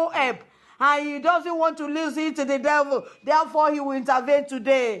low ebb. And he doesn't want to lose it to the devil. Therefore, he will intervene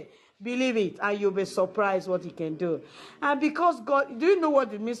today. Believe it, and you'll be surprised what he can do. And because God, do you know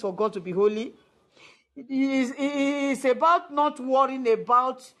what it means for God to be holy? It's about not worrying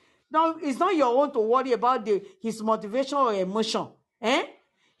about, no, it's not your own to worry about his motivation or emotion.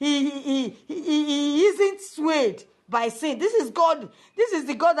 He isn't swayed by sin. This is God. This is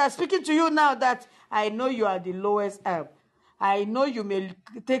the God that's speaking to you now that I know you are the lowest ebb. I know you may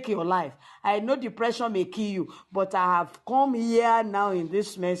take your life. I know depression may kill you. But I have come here now in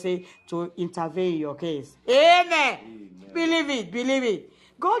this message to intervene in your case. Amen. Amen. Believe it. Believe it.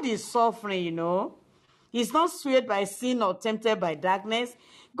 God is suffering, you know. He's not swayed by sin or tempted by darkness.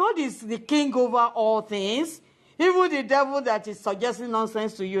 God is the king over all things. Even the devil that is suggesting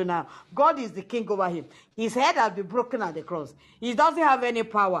nonsense to you now, God is the king over him. His head has been broken at the cross. He doesn't have any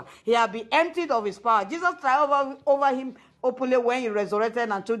power. He has been emptied of his power. Jesus triumphed over him openly when he resurrected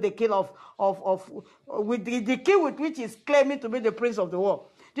and took the key with the key with which he's claiming to be the prince of the world.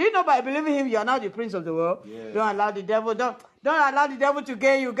 Do you know by believing him, you are now the prince of the world? Yes. Don't allow the devil. Don't allow the devil to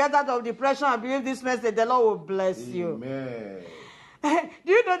gain you. Get out of depression and believe this message. The Lord will bless you. Amen.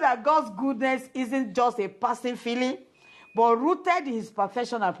 Do you know that God's goodness isn't just a passing feeling, but rooted in his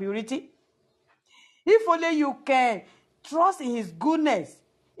perfection and purity? If only you can trust in his goodness,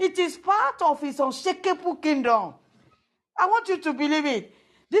 it is part of his unshakable kingdom. I want you to believe it.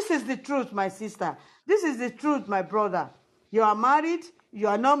 This is the truth, my sister. This is the truth, my brother. You are married, you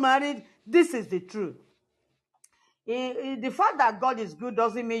are not married. This is the truth. The fact that God is good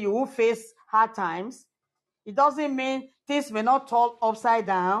doesn't mean you will face hard times. It doesn't mean things may not turn upside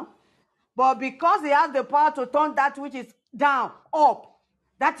down. But because he has the power to turn that which is down, up,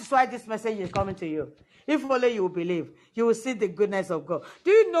 that is why this message is coming to you. If only you believe, you will see the goodness of God.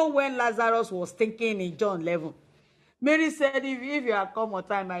 Do you know when Lazarus was thinking in John 11? Mary said, if you have come on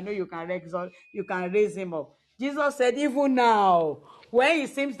time, I know you can raise him up. Jesus said, even now, when it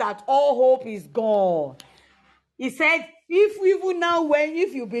seems that all hope is gone, he said, even now,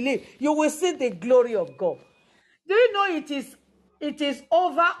 if you believe, you will see the glory of God. Do you know it is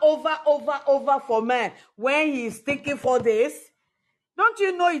over for man when he is thinking for this? Don't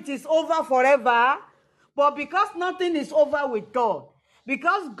you know it is over forever? But because nothing is over with God,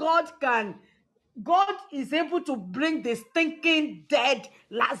 because God is able to bring the stinking dead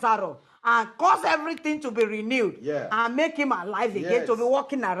Lazarus and cause everything to be renewed and make him alive again to be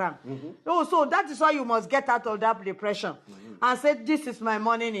walking around. Oh, so that is why you must get out of that depression and say, this is my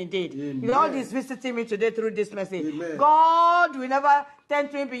morning indeed. God is visiting me today through this message. Amen. God will never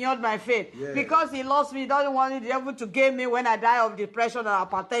tempt me beyond my faith because he loves me. He doesn't want the devil to gain me when I die of depression or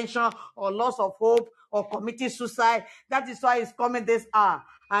hypertension or loss of hope or committing suicide. That is why he's coming this hour.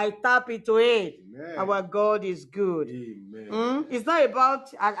 I tap into it. Amen. Our God is good. Amen. It's not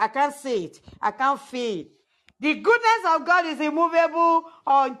about, I can't see it. I can't feel it. The goodness of God is immovable,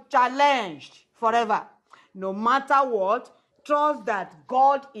 unchallenged forever. No matter what, trust that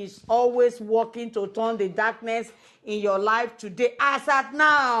God is always working to turn the darkness in your life today, as at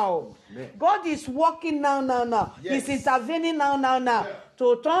now. Amen. God is working now. Yes. He's intervening now. Yeah.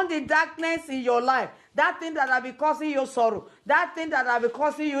 To turn the darkness in your life. That thing that will be causing you sorrow. That thing that will be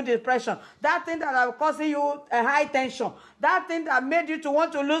causing you depression. That thing that will be causing you a high tension. That thing that made you to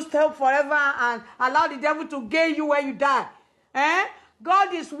want to lose hope forever and allow the devil to gain you when you die.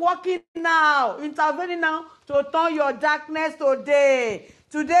 God is working now, intervening now to turn your darkness today.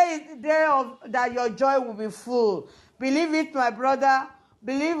 Today is the day that your joy will be full. Believe it, my brother.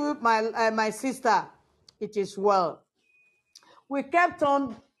 Believe it, my sister. It is well. We kept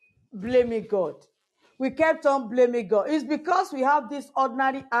on blaming God. We kept on blaming God. It's because we have these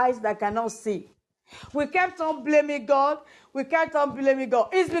ordinary eyes that cannot see. We kept on blaming God. We kept on blaming God.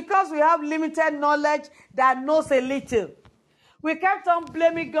 It's because we have limited knowledge that knows a little. We kept on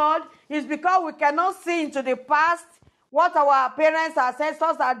blaming God. It's because we cannot see into the past what our parents, our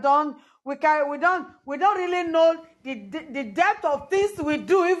ancestors have done. We don't really know the depth of things we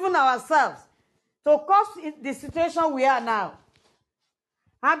do, even ourselves, to cause the situation we are now.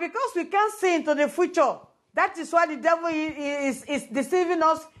 And because we can't see into the future, that is why the devil is deceiving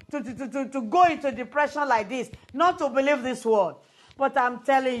us to go into depression like this, not to believe this word. But I'm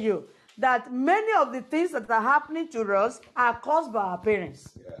telling you that many of the things that are happening to us are caused by our parents.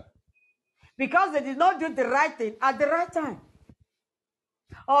 Yeah. Because they did not do the right thing at the right time.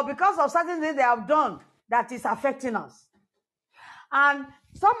 Or because of certain things they have done that is affecting us. And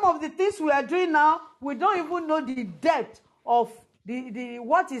some of the things we are doing now, we don't even know the depth of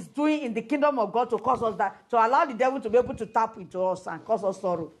what is doing in the kingdom of God to cause us that, to allow the devil to be able to tap into us and cause us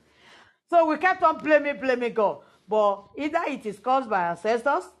sorrow. So we kept on blaming God. But either it is caused by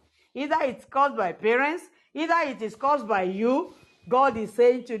ancestors, either it's caused by parents, either it is caused by you. God is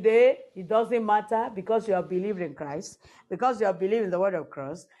saying today, it doesn't matter because you have believed in Christ, because you have believed in the word of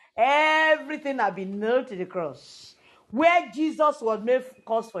Christ. Everything has been nailed to the cross, where Jesus was made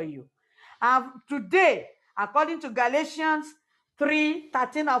cause for you. And today, according to Galatians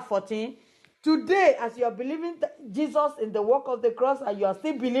 3:13 and 14, today, as you are believing Jesus in the work of the cross and you are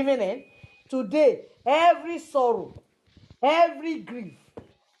still believing it, today, every sorrow, every grief,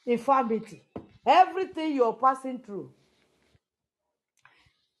 infirmity, everything you are passing through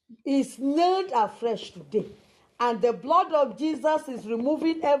is nailed afresh today. And the blood of Jesus is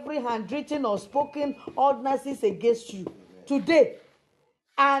removing every handwritten or spoken ordinances against you. Today.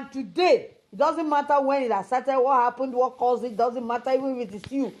 And today, it doesn't matter when it has started, what happened, what caused it, doesn't matter even if it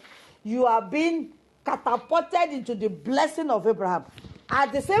is you. You are being catapulted into the blessing of Abraham.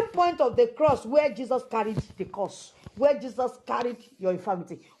 At the same point of the cross where Jesus carried the curse, where Jesus carried your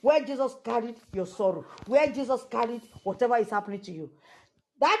infirmity, where Jesus carried your sorrow, where Jesus carried whatever is happening to you.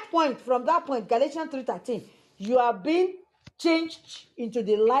 That point, from that point, Galatians 3:13, you are being changed into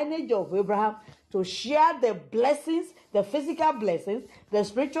the lineage of Abraham to share the blessings, the physical blessings, the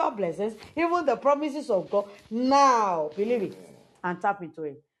spiritual blessings, even the promises of God. Now, believe it and tap into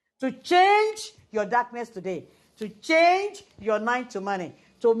it. To change your darkness today, to change your night to morning,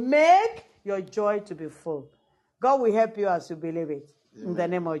 to make your joy to be full. God will help you as you believe it. Amen. In the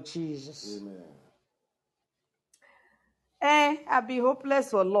name of Jesus. Amen. I'll be hopeless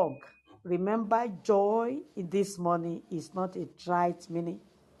for long. Remember, joy in this morning is not a trite meaning.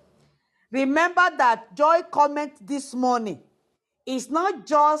 Remember that joy comment this morning is not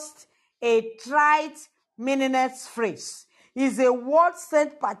just a trite, meaningless phrase. It's a word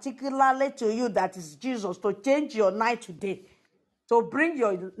sent particularly to you, that is Jesus, to change your night today, to bring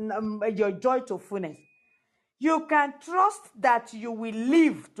your joy to fullness. You can trust that you will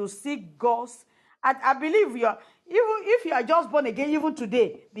live to see God's. I believe you are, even if you are just born again, even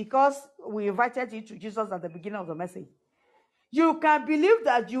today, because we invited you to Jesus at the beginning of the message. You can believe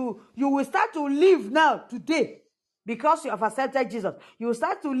that you will start to live now, today, because you have accepted Jesus. You will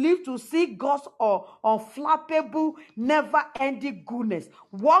start to live to see God's unflappable, never-ending goodness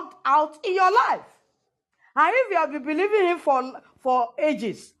worked out in your life. And if you have been believing Him for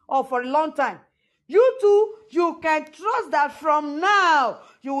ages or for a long time, you too, you can trust that from now,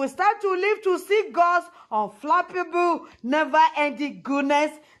 you will start to live to see God's unflappable, never-ending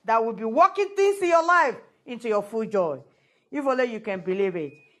goodness that will be working things in your life into your full joy. If only you can believe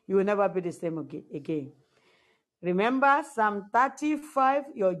it, you will never be the same again. Remember Psalm 35,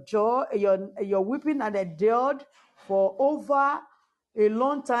 your joy, your weeping had endured for over a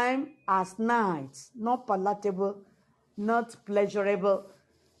long time as nights, not palatable, not pleasurable,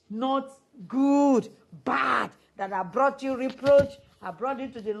 not good, bad, that have brought you reproach, have brought you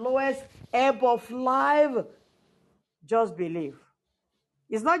to the lowest ebb of life. Just believe.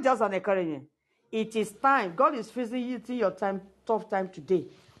 It's not just an encouragement. It is time. God is visiting your tough time today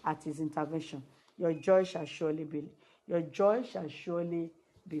at his intervention. Your joy shall surely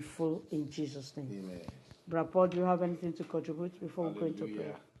be full in Jesus' name. Amen. Brother Paul, do you have anything to contribute before we go into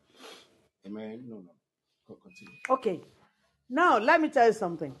prayer? Amen. No. Continue. Okay. Now, let me tell you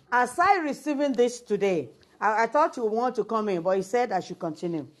something. As I receiving this today, I thought you would want to come in, but he said I should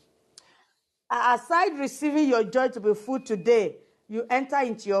continue. Aside receiving your joy to be full today, you enter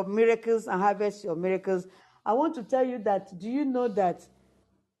into your miracles and harvest your miracles. I want to tell you that, do you know that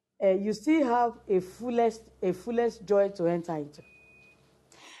you still have a fullest joy to enter into?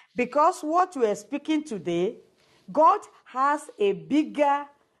 Because what we are speaking today, God has a bigger,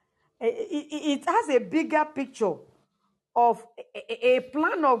 it has a bigger picture of a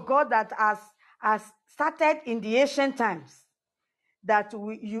plan of God that has started in the ancient times that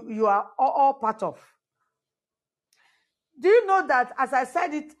you are all part of. Do you know that, as I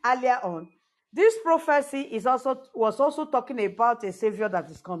said it earlier on, this prophecy was also talking about a savior that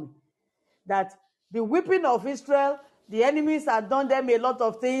is coming. That the whipping of Israel, the enemies had done them a lot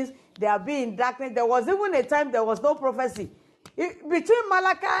of things. They are being in darkness. There was even a time there was no prophecy. Between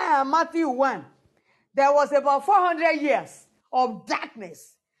Malachi and Matthew 1, there was about 400 years of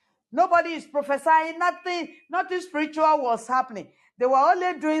darkness. Nobody is prophesying. Nothing spiritual was happening. They were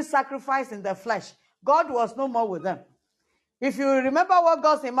only doing sacrifice in the flesh. God was no more with them. If you remember what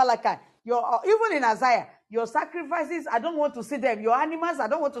God said in Malachi, even in Isaiah, your sacrifices, I don't want to see them. Your animals, I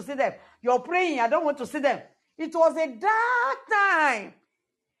don't want to see them. Your praying, I don't want to see them. It was a dark time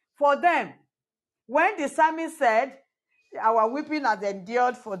for them. When the psalmist said, our weeping has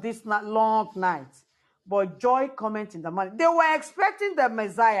endured for this long night, but joy cometh in the morning. They were expecting the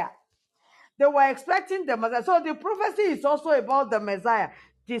Messiah. So the prophecy is also about the Messiah,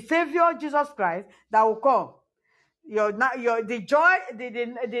 the Savior Jesus Christ that will come. The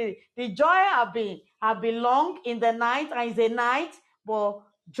joy have been long in the night, and it's a night, but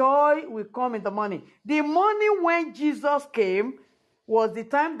joy will come in the morning. The morning when Jesus came was the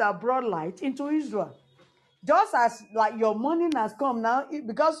time that brought light into Israel. Just as like your morning has come now,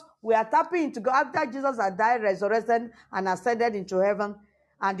 because we are tapping into God after Jesus had died, resurrected, and ascended into heaven,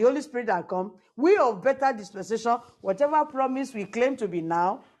 and the Holy Spirit had come. We of better dispensation, whatever promise we claim to be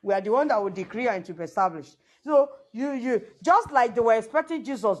now, we are the one that will decree and to be established. So you just like they were expecting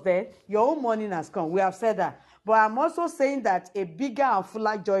Jesus then, your own morning has come. We have said that. But I'm also saying that a bigger and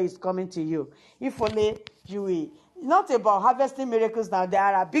fuller joy is coming to you. If only you will. Not about harvesting miracles now. There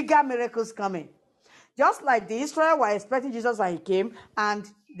are bigger miracles coming. Just like the Israel were expecting Jesus and he came, and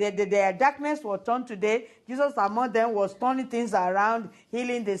their darkness was turned to day. Jesus among them was turning things around,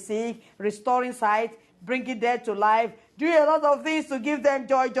 healing the sick, restoring sight, bringing dead to life, doing a lot of things to give them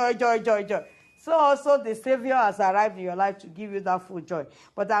joy. So also the Savior has arrived in your life to give you that full joy.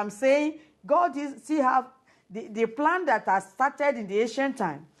 But I'm saying God still have the plan that has started in the ancient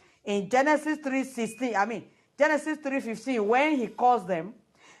time. In Genesis 3:15, when he calls them,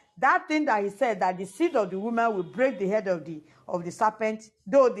 that thing that he said that the seed of the woman will break the head of the serpent,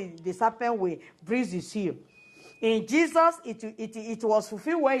 though the serpent will bruise his heel. In Jesus, it was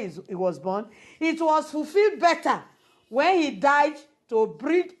fulfilled when he was born. It was fulfilled better when he died to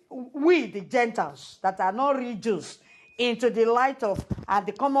bring we, the Gentiles, that are not real Jews, into the light of and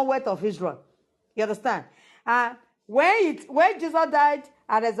the commonwealth of Israel. You understand? When Jesus died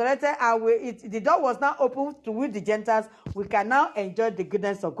and resurrected, and the door was now open to we, the Gentiles, we can now enjoy the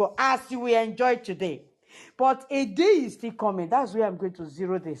goodness of God as we enjoy today. But a day is still coming. That's where I'm going to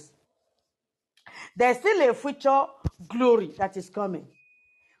zero this. There's still a future glory that is coming,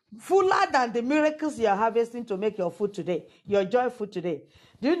 fuller than the miracles you are harvesting to make your food today, your joy food today.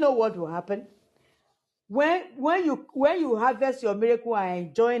 Do you know what will happen? When you harvest your miracle and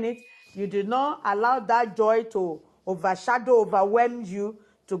enjoying it, you do not allow that joy to overwhelm you,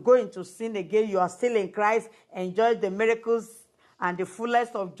 to go into sin again. You are still in Christ, enjoy the miracles and the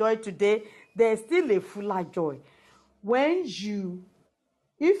fullest of joy today. There is still a fuller joy.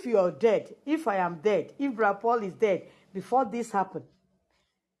 If you are dead, if I am dead, if Brother Paul is dead, before this happened,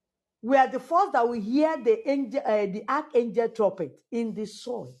 we are the first that will hear the archangel trumpet in the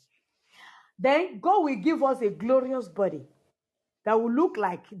soul. Then God will give us a glorious body that will look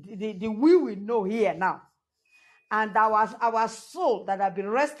like the we know here now. And our soul that have been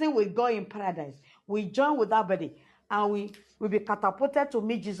resting with God in paradise, we join with that body, and we will be catapulted to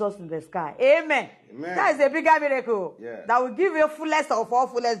meet Jesus in the sky. Amen. Amen. That is a bigger miracle. Yeah. That will give you fullest of all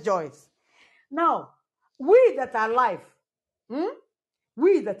fullest joys. Now, we that are alive,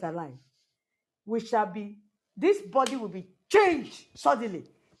 this body will be changed suddenly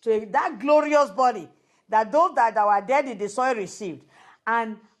to that glorious body that those that were dead in the soil received.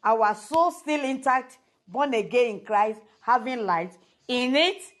 and our soul still intact, born again in Christ, having light, in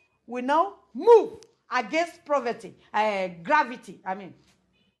it we now move against poverty, gravity.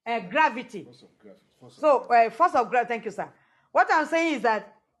 Gravity. Force of gravity. Thank you, sir. What I'm saying is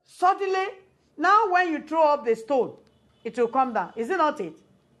that suddenly, now when you throw up the stone, it will come down. Is it not it?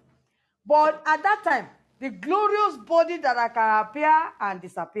 But at that time, the glorious body that can appear and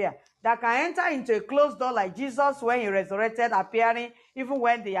disappear, that can enter into a closed door like Jesus when he resurrected, appearing, even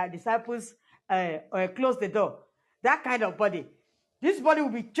when the disciples closed the door. That kind of body. This body will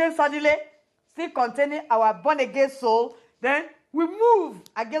be changed suddenly, still containing our born-again soul. Then we move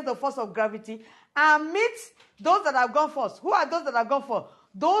against the force of gravity and meet those that have gone first. Who are those that have gone first?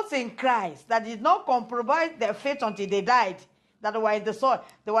 Those in Christ that did not compromise their faith until they died, that were in the soil.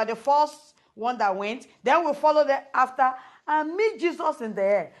 They were the first one that went. Then we follow them after and meet Jesus in the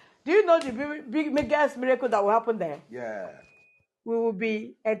air. Do you know the biggest miracle that will happen there? Yeah. We will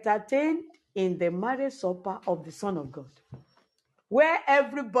be entertained in the marriage supper of the Son of God, where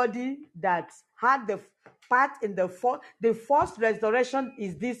everybody that had the part in the first resurrection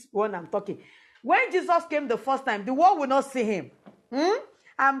is this one I'm talking. When Jesus came the first time, the world will not see him.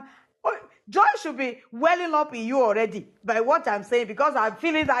 Joy should be welling up in you already by what I'm saying, because I'm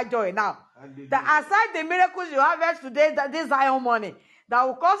feeling that joy now. That aside the miracles you harvest today, that this Zion morning, that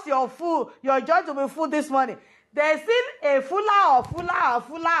will cause your joy to be full this morning. There is still a fullest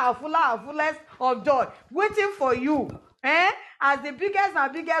of joy waiting for you. As the biggest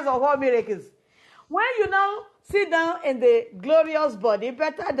and biggest of all miracles. When you now sit down in the glorious body,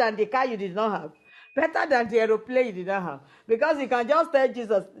 better than the car you did not have, better than the aeroplane you did not have, because you can just tell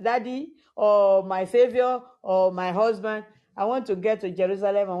Jesus, Daddy, or my Savior, or my husband, I want to get to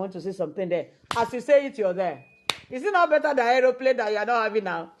Jerusalem, I want to see something there. As you say it, you're there. Is it not better than aeroplane that you are not having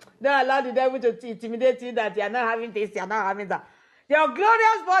now? Don't allow the devil to intimidate you that you are not having this, you are not having that. Your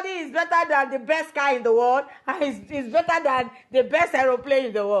glorious body is better than the best car in the world, and it's better than the best aeroplane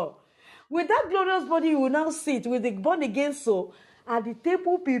in the world. With that glorious body, you will now sit with the born-again soul at the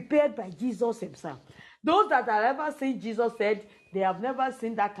table prepared by Jesus himself. Those that have ever seen Jesus said they have never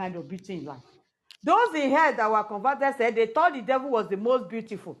seen that kind of beauty in life. Those in here that were converted said they thought the devil was the most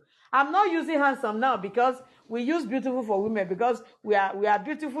beautiful. I'm not using handsome now because we use beautiful for women, because we are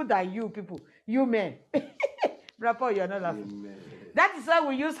beautiful than you people, you men. Brother, you are not laughing. Amen. That is why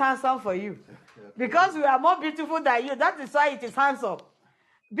we use handsome for you. Because we are more beautiful than you. That is why it is handsome.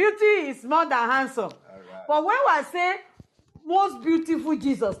 Beauty is more than handsome. Right. But when I say most beautiful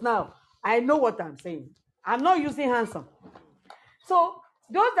Jesus now, I know what I'm saying. I'm not using handsome. So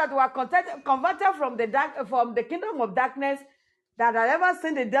those that were converted from the kingdom of darkness, that have ever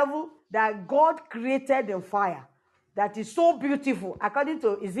seen the devil that God created in fire, that is so beautiful, according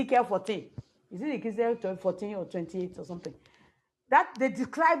to Ezekiel 14. Is it Ezekiel 14 or 28 or something? That they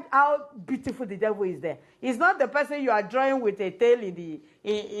described how beautiful the devil is there. It's not the person you are drawing with a tail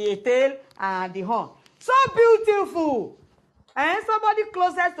a tail and the horn. So beautiful. And somebody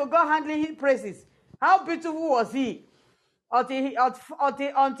closest to God handling his praises. How beautiful was he?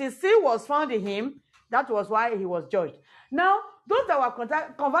 Until sin was found in him, that was why he was judged. Now, those that were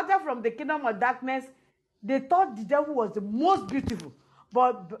converted from the kingdom of darkness, they thought the devil was the most beautiful.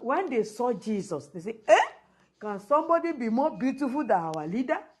 But when they saw Jesus, they say, can somebody be more beautiful than our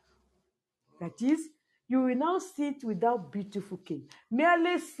leader? That is, you will now sit with that beautiful king.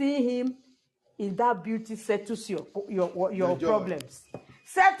 Merely see him in that beauty settles your problems.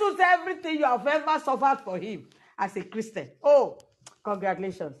 Settles everything you have ever suffered for him as a Christian. Oh,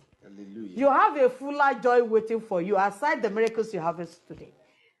 congratulations. Hallelujah. You have a fuller joy waiting for you aside the miracles you have today.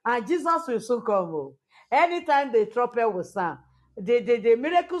 And Jesus will soon come. Oh. Anytime the trumpet will sound, the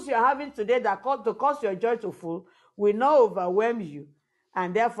miracles you're having today that cause your joy to full will not overwhelm you,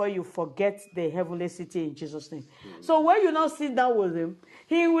 and therefore you forget the heavenly city in Jesus' name. So when you now sit down with him,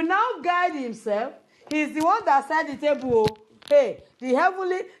 he will now guide himself. He's the one that set the table. Hey, the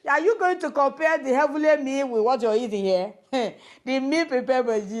heavenly, are you going to compare the heavenly meal with what you're eating here? The meal prepared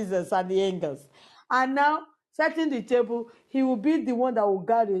by Jesus and the angels. And now, setting the table, he will be the one that will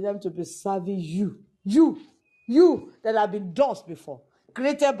guide them to be serving you. You that have been dust before,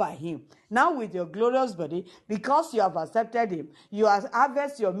 created by him. Now with your glorious body, because you have accepted him, you have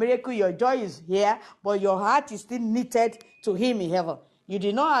harvested your miracle, your joy is here, but your heart is still knitted to him in heaven. You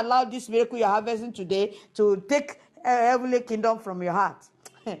did not allow this miracle you're harvesting today to take a heavenly kingdom from your heart.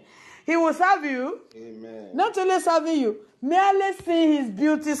 He will serve you. Amen. Not only serving you, merely seeing his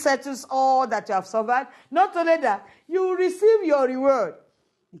beauty settles all that you have suffered. Not only that, you will receive your reward.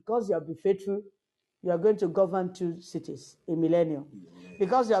 Because you have been faithful, you are going to govern 2 cities, a millennium. Amen.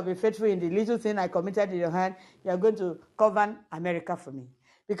 Because you have been faithful in the little thing I committed in your hand, you are going to govern America for me.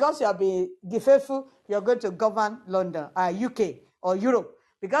 Because you have been faithful, you are going to govern London, UK, or Europe.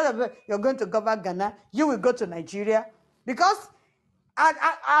 Because you're going to govern Ghana, you will go to Nigeria. Because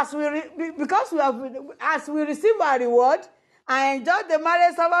as we receive our reward, I enjoyed the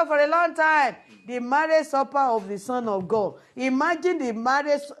marriage supper for a long time. The marriage supper of the Son of God. Imagine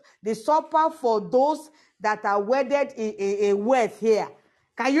the supper for those that are wedded in wealth here.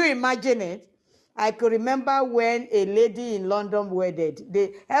 Can you imagine it? I could remember when a lady in London wedded.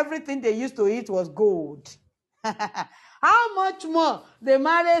 Everything they used to eat was gold. How much more the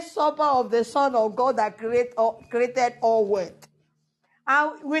marriage supper of the Son of God that created all wealth?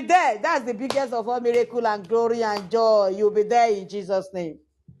 And with that's the biggest of all miracle and glory and joy. You'll be there in Jesus' name.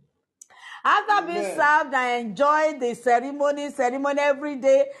 After being served, I enjoy the ceremony every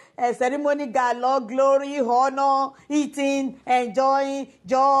day, ceremony galore, glory, honor, eating, enjoying,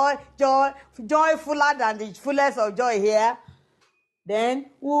 joy fuller than the fullest of joy here.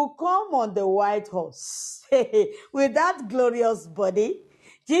 Then we'll come on the white horse with that glorious body.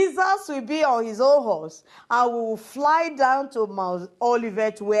 Jesus will be on his own horse, and we will fly down to Mount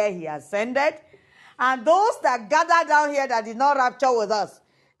Olivet where he ascended. And those that gather down here that did not rapture with us,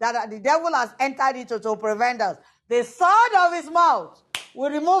 that the devil has entered into to prevent us, the sword of his mouth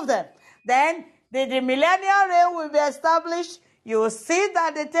will remove them. Then the millennial reign will be established. You will sit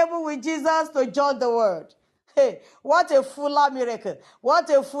at the table with Jesus to judge the world. Hey, what a fuller miracle! What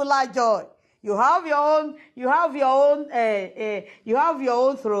a fuller joy! You have your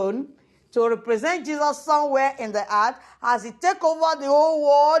own throne to represent Jesus somewhere in the earth as he take over the whole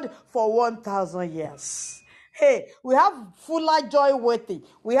world for 1,000 years. Hey, we have fuller joy waiting.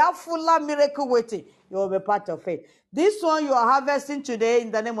 We have fuller miracle waiting. You will be part of it. This one you are harvesting today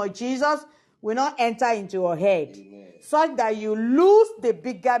in the name of Jesus will not enter into your head. Amen. Such that you lose the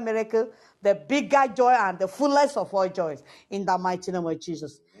bigger miracle, the bigger joy, and the fullest of all joys in the mighty name of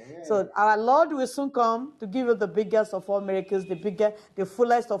Jesus. Amen. So our Lord will soon come to give you the biggest of all miracles, the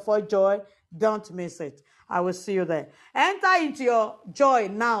fullest of all joy. Don't miss it. I will see you there. Enter into your joy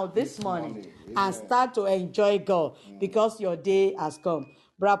now this morning and start to enjoy God because your day has come.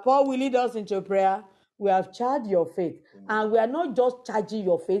 Brother Paul will lead us into prayer. We have charged your faith. And we are not just charging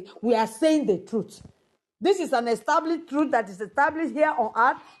your faith, we are saying the truth. This is an established truth that is established here on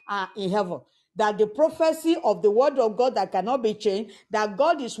earth and in heaven. That the prophecy of the word of God that cannot be changed, that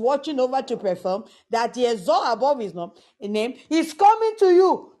God is watching over to perform, that he exalts above his name, is coming to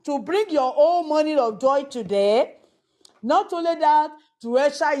you to bring your own morning of joy today. Not only that, to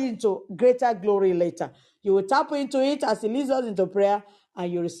usher you into greater glory later. You will tap into it as he leads us into prayer, and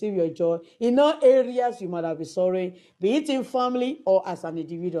you receive your joy in all areas you might have been sorry, be it in family or as an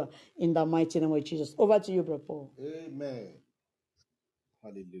individual, in the mighty name of Jesus. Over to you, Brother Paul. Amen.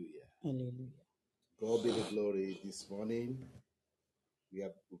 Hallelujah. Hallelujah. God be the glory this morning. We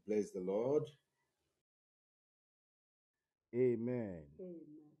bless the Lord. Amen. Amen.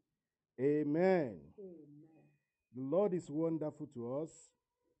 Amen. Amen. The Lord is wonderful to us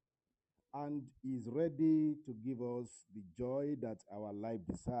and is ready to give us the joy that our life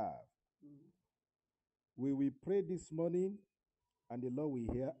deserves. We will pray this morning, and the Lord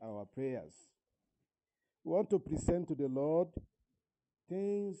will hear our prayers. We want to present to the Lord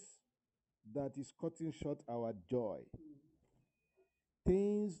things that is cutting short our joy,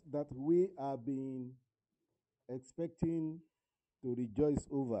 things that we have been expecting to rejoice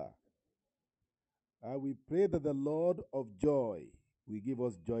over. We pray that the Lord of joy will give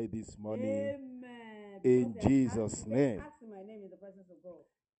us joy this morning. Amen. In Jesus' name. Ask my name in the presence of God.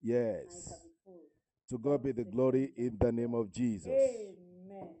 Yes. To God be the glory in the name of Jesus.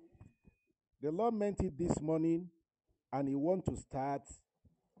 Amen. The Lord meant it this morning, and he wants to start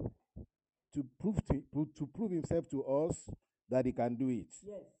to prove himself to us that he can do it.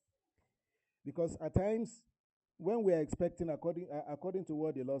 Yes. Because at times, when we are expecting, according to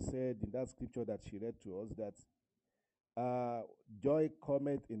what the Lord said in that scripture that she read to us, that joy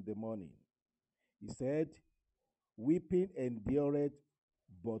cometh in the morning. He said, weeping endureth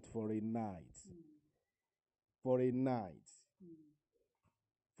but for a night. For a night.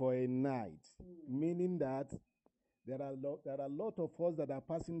 For a night. Meaning that there are a lot of us that are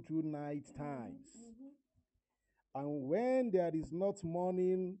passing through night times. And when there is not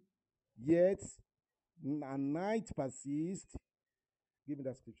morning yet, and night persists, give me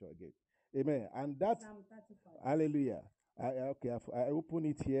that scripture again. Amen. And that, hallelujah. I open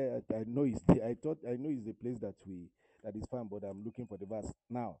it here. I know it's the place that is found, but I'm looking for the verse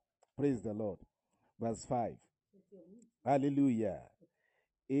now. Praise the Lord. Verse 5. Hallelujah.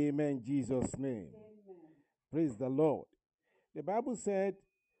 Amen. Jesus' name. Amen. Praise the Lord. The Bible said,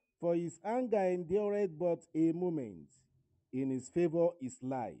 "For his anger endureth but a moment. In his favor is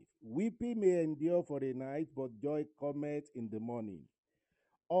life. Weeping may endure for a night, but joy cometh in the morning."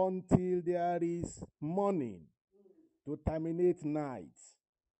 Until there is morning to terminate night,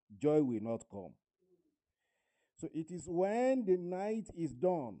 joy will not come. So it is when the night is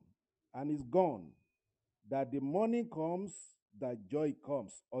done and is gone that the morning comes, that joy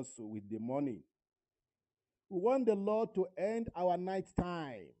comes also with the morning. We want the Lord to end our night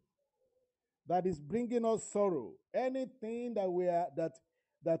time that is bringing us sorrow. Anything that we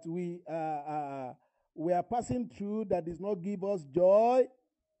are passing through that does not give us joy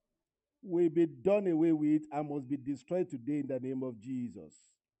will be done away with and must be destroyed today in the name of Jesus.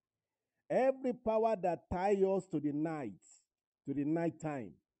 Every power that ties us to the night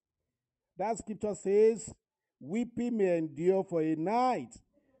time. That scripture says, "Weeping may endure for a night,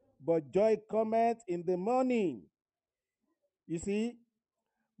 but joy cometh in the morning." You see,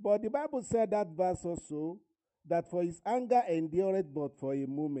 but the Bible said that verse also, that for his anger endureth but for a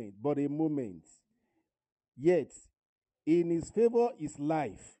moment, but a moment. Yet in his favor is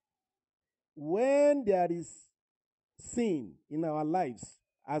life. When there is sin in our lives,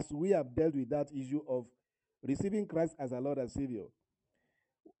 as we have dealt with that issue of receiving Christ as our Lord and Savior,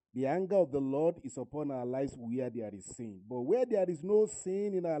 the anger of the Lord is upon our lives where there is sin. But where there is no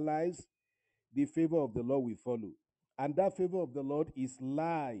sin in our lives, the favor of the Lord will follow. And that favor of the Lord is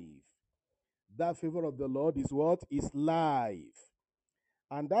life. That favor of the Lord is what? Is life.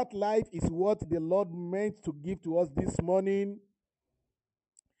 And that life is what the Lord meant to give to us this morning.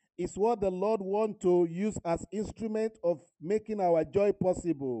 It's what the Lord wants to use as instrument of making our joy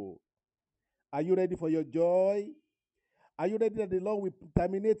possible. Are you ready for your joy? Are you ready that the Lord will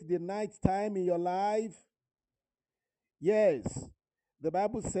terminate the night time in your life? Yes. The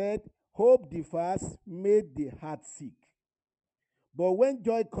Bible said, "Hope deferred made the heart sick." But when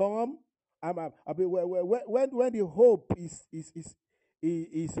joy comes, when the hope is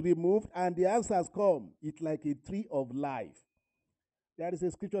removed and the answers come, it's like a tree of life. There is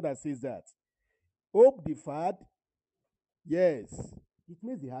a scripture that says that. Hope deferred, yes, it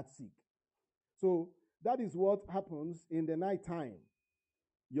makes the heart sick. So that is what happens in the night time.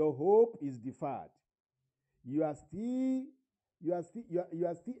 Your hope is deferred. You are still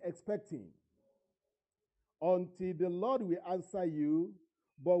expecting until the Lord will answer you.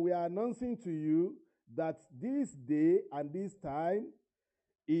 But we are announcing to you that this day and this time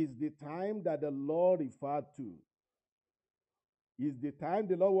is the time that the Lord referred to. Is the time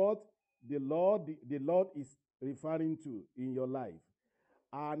the Lord what? The Lord is referring to in your life.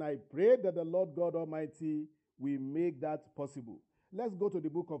 And I pray that the Lord God Almighty will make that possible. Let's go to the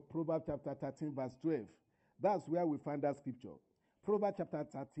book of Proverbs chapter 13 verse 12. That's where we find that scripture. Proverbs chapter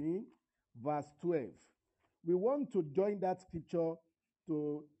 13 verse 12. We want to join that scripture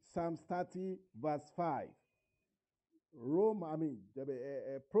to Psalms 30 verse 5.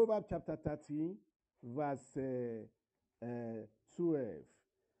 Proverbs chapter 13 verse 12.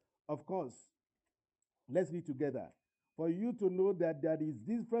 Of course, let's read together. For you to know that there is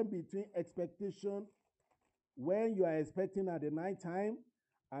difference between expectation when you are expecting at the night time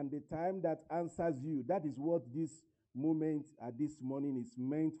and the time that answers you. That is what this moment at this morning is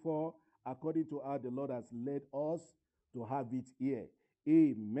meant for, according to how the Lord has led us to have it here.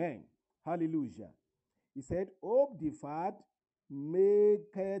 Amen. Hallelujah. He said, "Hope deferred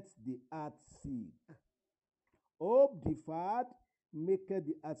maketh the heart sick." Hope deferred maketh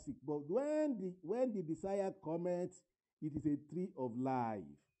the heart sick. But when the desire cometh, it is a tree of life.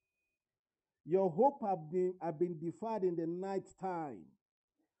 Your hope have been deferred in the night time,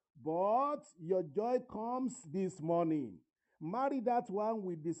 but your joy comes this morning. Marry that one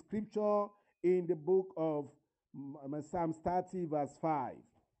with the scripture in the book of Psalms 30 verse 5.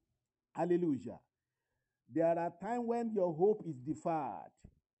 Hallelujah. There are times when your hope is deferred,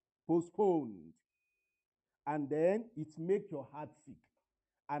 postponed, and then it makes your heart sick.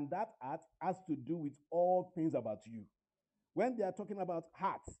 And that heart has to do with all things about you. When they are talking about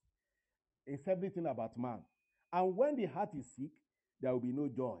heart, it's everything about man. And when the heart is sick, there will be no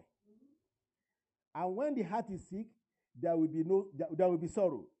joy. And when the heart is sick, there will be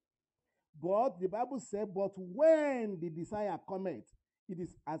sorrow. But the Bible said, "But when the desire cometh, it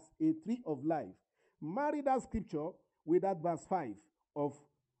is as a tree of life." Marry that scripture with that verse 5 of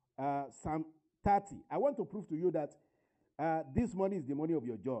Psalm 30. I want to prove to you that this money is the money of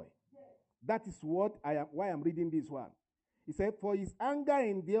your joy. That is why I'm reading this one. He said, "For his anger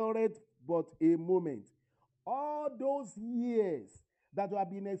endureth but a moment." All those years that you have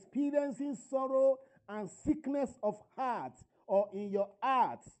been experiencing sorrow and sickness of heart or in your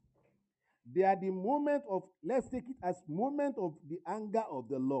heart, They are the moment of, let's take it as moment of the anger of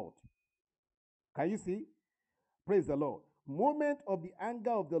the Lord. Can you see? Praise the Lord. Moment of the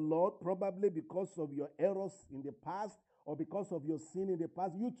anger of the Lord, probably because of your errors in the past or because of your sin in the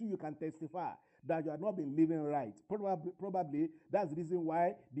past. You too, you can testify that you have not been living right. Probably that's the reason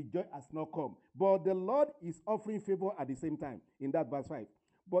why the joy has not come. But the Lord is offering favor at the same time in that verse 5.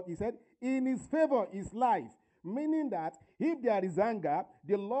 But he said, in his favor is life. Meaning that if there is anger,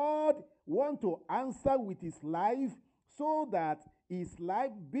 the Lord wants to answer with his life so that his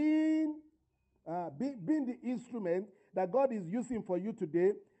life being the instrument that God is using for you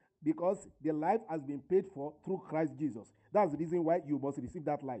today, because the life has been paid for through Christ Jesus. That's the reason why you must receive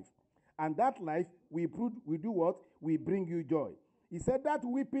that life. And that life, we do what? We bring you joy. He said that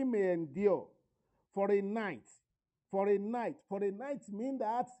weeping may endure for a night. For a night. For a night means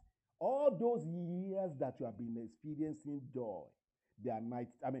that all those years that you have been experiencing joy, they are night.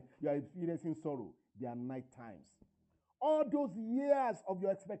 You are experiencing sorrow, they are night times. All those years of your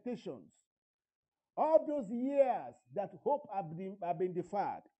expectations, all those years that hope have been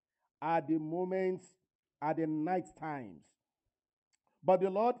deferred are the moments, are the night times. But the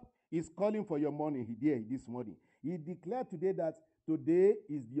Lord is calling for your morning here this morning. He declared today that today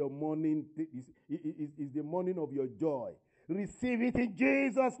is your morning, is the morning of your joy. Receive it in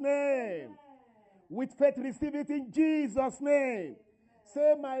Jesus' name. Amen. With faith, receive it in Jesus' name. Amen.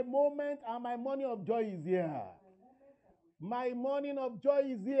 Say, my moment and my morning of joy is here. My morning of joy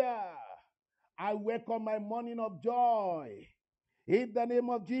is here. I welcome my morning of joy. In the name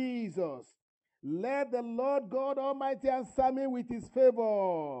of Jesus. Let the Lord God Almighty answer me with his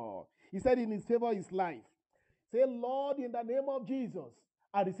favor. He said in his favor is life. Say, Lord, in the name of Jesus,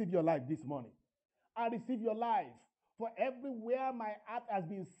 I receive your life this morning. I receive your life. For everywhere my heart has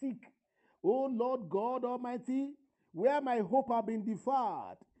been sick, oh Lord God Almighty, where my hope has been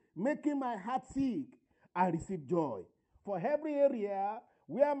deferred, making my heart sick, I receive joy. For every area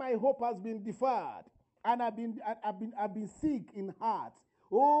where my hope has been deferred, and I've been sick in heart,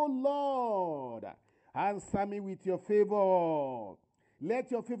 oh Lord, answer me with your favor. Let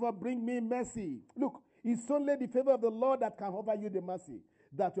your favor bring me mercy. Look, it's only the favor of the Lord that can offer you the mercy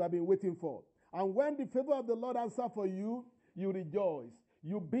that you have been waiting for. And when the favor of the Lord answers for you, you rejoice.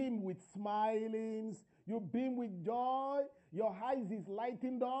 You beam with smilings. You beam with joy. Your eyes is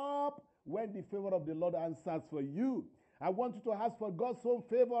lightened up when the favor of the Lord answers for you. I want you to ask for God's own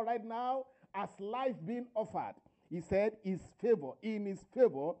favor right now as life being offered. He said his favor, in his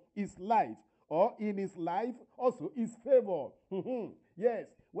favor is life, or in his life also is favor. Yes,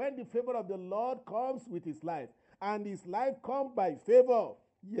 when the favor of the Lord comes with his life, and his life comes by favor,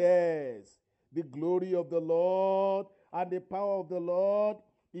 yes, the glory of the Lord and the power of the Lord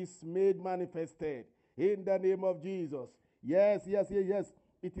is made manifested in the name of Jesus. Yes.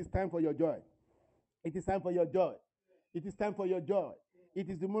 It is time for your joy. It is time for your joy. It is time for your joy. It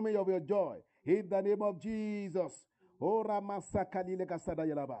is the moment of your joy. In the name of Jesus. I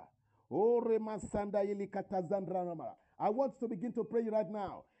want to begin to pray right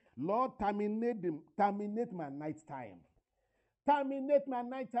now. Lord, terminate my night time. Terminate my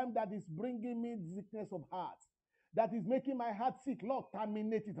night time that is bringing me sickness of heart, that is making my heart sick. Lord,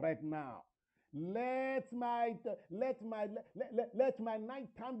 terminate it right now. Let my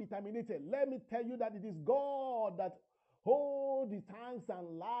night time be terminated. Let me tell you that it is God that holds the times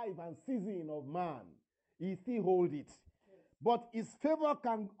and life and season of man. He still holds it. But his favor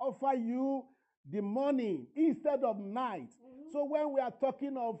can offer you the morning instead of night. So when we are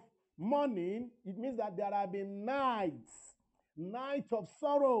talking of morning, it means that there have been nights of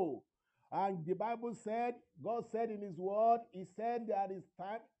sorrow. And the Bible said, God said in his word, he said there is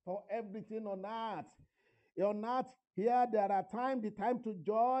time for everything on earth. On earth, here there are times, the time to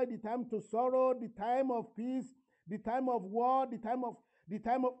joy, the time to sorrow, the time of peace, the time of war, the time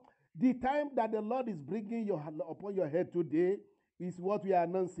that the Lord is bringing upon your head today is what we are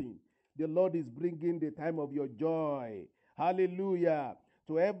announcing. The Lord is bringing the time of your joy. Hallelujah.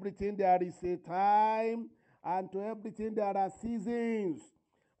 To everything there is a time, and to everything there are seasons.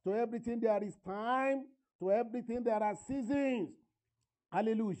 To everything there is time. To everything there are seasons.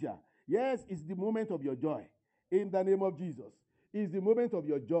 Hallelujah. Yes, it's the moment of your joy. In the name of Jesus. It's the moment of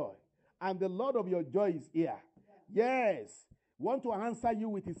your joy. And the Lord of your joy is here. Yes. Want to answer you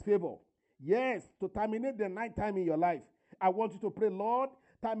with his favor. Yes, to terminate the night time in your life. I want you to pray, Lord,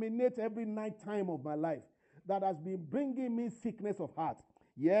 terminate every night time of my life that has been bringing me sickness of heart.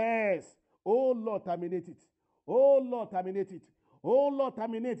 Yes. Oh, Lord, terminate it. Oh, Lord, terminate it. Oh, Lord,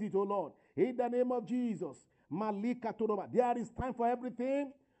 terminate it, oh, Lord. In the name of Jesus. Malika Toroba. There is time for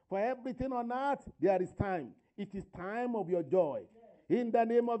everything. For everything on earth, there is time. It is time of your joy. In the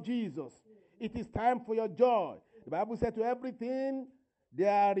name of Jesus. It is time for your joy. The Bible said to everything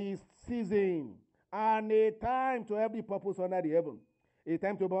there is season and a time to every purpose under the heaven. A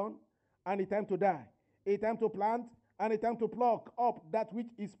time to born and a time to die. A time to plant and a time to pluck up that which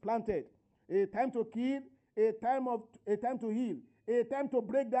is planted. A time to kill, a time to heal, a time to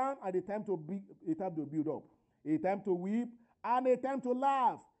break down and a time to build up. A time to weep and a time to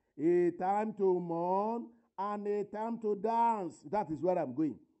laugh. A time to mourn and a time to dance. That is where I'm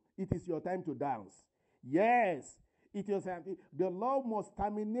going. It is your time to dance. Yes, it is. The Lord must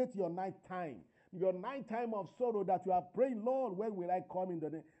terminate your night time. Your night time of sorrow that you are praying, Lord, when will I come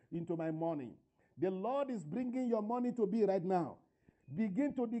into my morning? The Lord is bringing your money to be right now.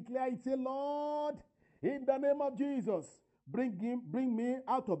 Begin to declare it. Say, Lord, in the name of Jesus, bring me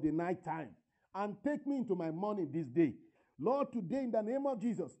out of the night time and take me into my morning this day. Lord, today in the name of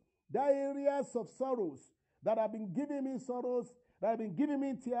Jesus, there are areas of sorrows that have been giving me sorrows, that have been giving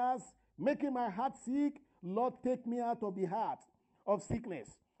me tears, making my heart sick. Lord, take me out of the heart of sickness.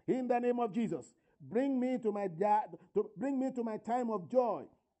 In the name of Jesus, bring me to my time of joy.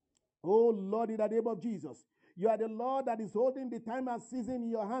 Oh Lord, in the name of Jesus, you are the Lord that is holding the time and season in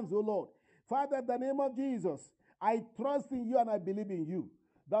your hands, oh Lord. Father, in the name of Jesus, I trust in you and I believe in you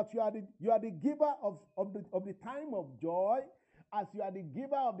that you are the giver of the time of joy, as you are the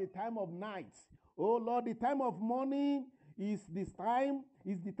giver of the time of night. Oh Lord, the time of morning is the time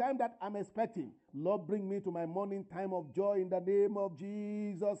that I'm expecting. Lord, bring me to my morning time of joy in the name of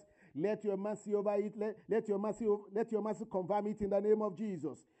Jesus. Let your mercy over it. Let your mercy confirm it in the name of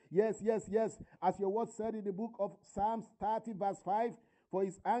Jesus. Yes. As your word said in the book of Psalms 30 verse 5, for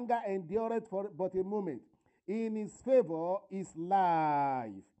his anger endureth for but a moment. In his favor is life.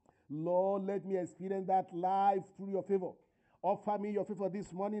 Lord, let me experience that life through your favor. Offer me your favor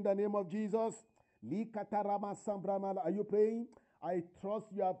this morning in the name of Jesus. Are you praying? I trust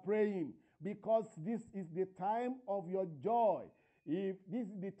you are praying, because this is the time of your joy. If this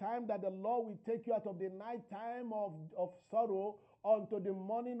is the time that the Lord will take you out of the night time of sorrow unto the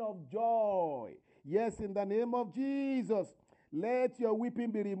morning of joy. Yes, in the name of Jesus, let your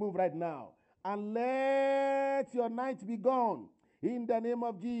weeping be removed right now, and let your night be gone. In the name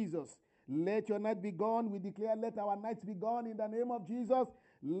of Jesus, let your night be gone. We declare, let our nights be gone in the name of Jesus.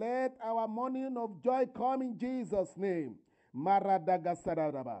 Let our morning of joy come in Jesus' name.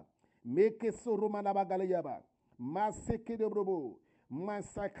 Maradagasadaba. Make sorumanabagalayaba. Maseke de brobo.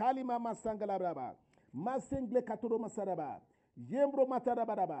 Masakali mama sangalabraba. Masengle katoro masaraba. Yembro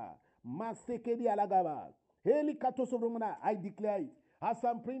matarabaraba. Maseke di alagaba. Heli katosomromana. I declare it. As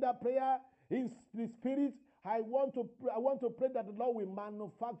I'm praying that prayer in the spirit, I want to pray that the Lord will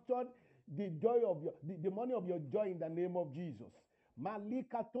manufacture the joy of the money of your joy in the name of Jesus.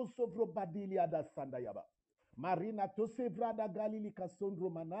 Malika tosovro badili ada sandayaba. Marina tosevra da galili kasondro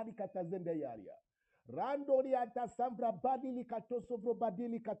manari katazende yaria. Randori ata samvra badili katosovro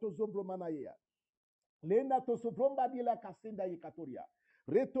badili katozovro manaya. Lena tosovro badila kasenda yikatoria.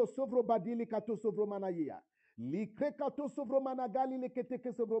 Reto sovro badili katosovro manaya. Likre katosovro managali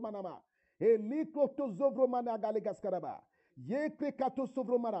leketeke sovro manama. Eliko tozovro managali gaskaraba. Yekre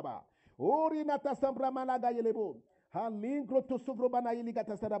katosovro manaba. Ori nata sambra managa yelebo. Halingro to sovrobana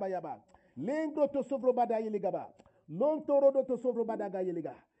iligata sarabayaba. Lingro to sovrobada iligaba. Lontoro to sovrobada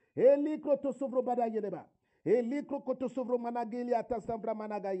gayeliga. Elikro to sovrobada yeleba. Elikro to sovromanagelia tasambra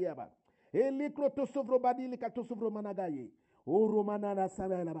managayaba. Elikro to sovrobadilika to sovromanagaye. O romana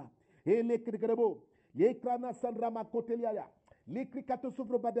sanalaba. Elekrikrebo. Yekrana sandrama koteliaya. Likrika to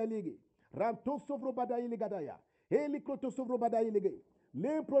sovrobada ligi. Ranto sovrobada iligadaya. Elikro to sovrobada ilige.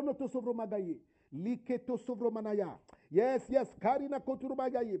 Lemprono to sovromagaye. Liketo sovromanaya. Yes. Karina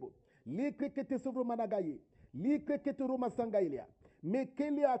koturubagayebo. Likete sovromanagaye. Likete romasangailia.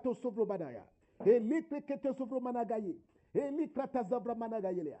 Mekelia to sovrobadaya. He likete sovromanagaye. He likrata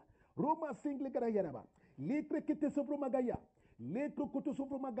zavramanagayelia. Roma singlegarayaba. Likete sovromagaya. Lekro kutu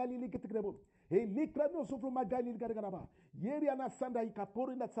sovromagali liketrebo. He likrano sovromagali gargaraba. Yeriana sanda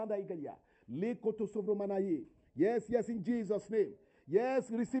ikapori na sanda igalia. Likoto sovromanaye. Yes, in Jesus' name.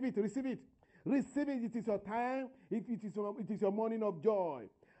 Yes, receive it. Receive it. It is your time. It is your morning of joy.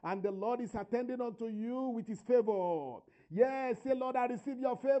 And the Lord is attending unto you with his favor. Yes, say, Lord, I receive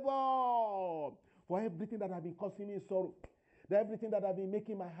your favor for everything that has been causing me sorrow. Everything that has been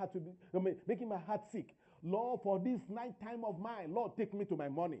making my heart sick. Lord, for this night time of mine, Lord, take me to my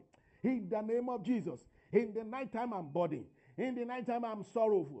morning. In the name of Jesus. In the night time I'm burdened. In the night time I'm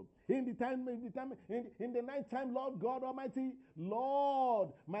sorrowful. In the night time, Lord God Almighty, Lord,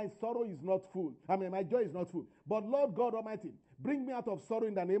 my sorrow is not full. My joy is not full. But Lord God Almighty, bring me out of sorrow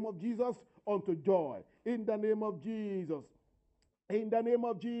in the name of Jesus unto joy. In the name of Jesus. In the name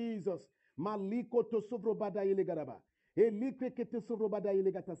of Jesus. Maliko to sovrobada yelegaraba. Elikrekete sovrobada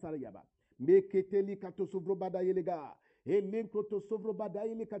yelegata sarayaba. Mekete likato sovrobada yelega. Elinko to sovrobada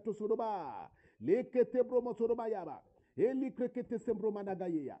yelekato soroba. Lekete bromo soroba yaba. Elikrekete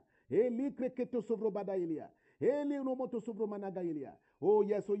sembromanagayeya. Elikrekete sovrobada yelia. Elinomoto sovromanagayelia. Oh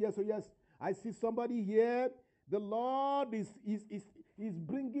yes, oh yes, oh yes. I see somebody here. The Lord is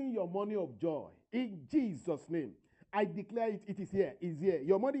bringing your money of joy in Jesus' name. I declare it. It is here. Is here.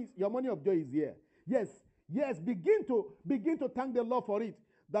 Your money of joy is here. Yes, yes. Begin to thank the Lord for it.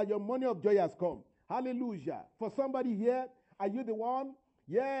 That your money of joy has come. Hallelujah. For somebody here, are you the one?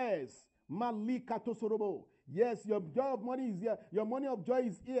 Yes. Malika tosorobo. Yes, your joy of money is here. Your money of joy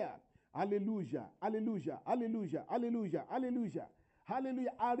is here. Hallelujah. Hallelujah. Hallelujah. Hallelujah. Hallelujah.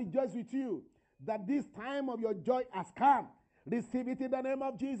 Hallelujah. I rejoice with you that this time of your joy has come. Receive it in the name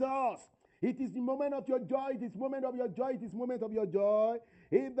of Jesus. It is the moment of your joy. It is moment of your joy. It is moment of your joy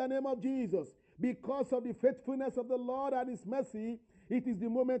in the name of Jesus. Because of the faithfulness of the Lord and His mercy, it is the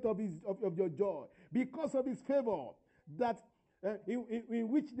moment of your joy. Because of His favor, that in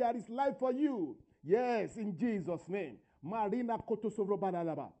which there is life for you. Yes, in Jesus' name. Marina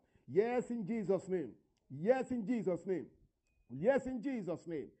Kotosovrobanalaba. Yes, in Jesus' name. Yes, in Jesus' name. Yes, in Jesus'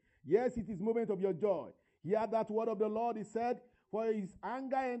 name. Yes, it is moment of your joy. Hear that word of the Lord. He said, for his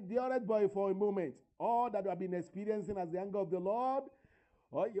anger endureth but for a moment. All that you have been experiencing as the anger of the Lord,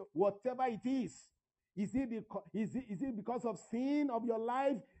 or whatever it is it because of sin of your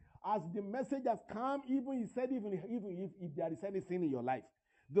life? As the message has come, even he said, even if there is any sin in your life,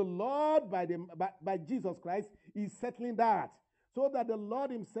 the Lord by Jesus Christ is settling that, so that the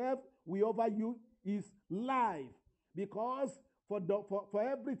Lord Himself will over you His life. Because for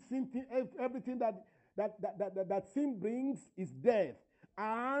everything that sin brings is death,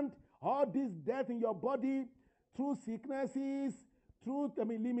 and all this death in your body through sicknesses, through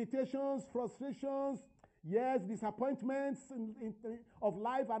limitations, frustrations, yes, disappointments of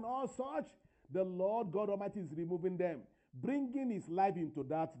life and all such, the Lord God Almighty is removing them, bringing His life into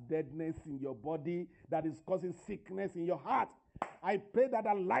that deadness in your body that is causing sickness in your heart. I pray that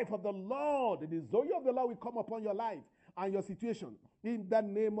the life of the Lord, the Zoe of the Lord, will come upon your life and your situation in the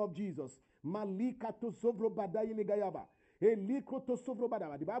name of Jesus. Malika to sovrobadai legayaba. Eliko to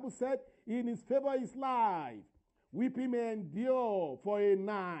sovrobadaba. The Bible said, in His favor is life. Weeping may endure for a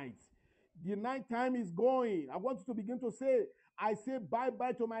night. The night time is going. I want you to begin to say, I say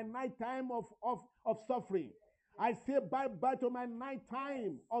bye-bye to my night time of suffering. I say bye-bye to my night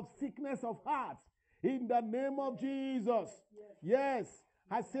time of sickness of heart. In the name of Jesus. Yes.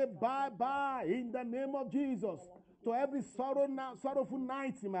 I say bye-bye in the name of Jesus to every sorrowful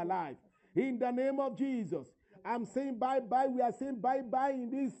night in my life. In the name of Jesus. I'm saying bye-bye. We are saying bye-bye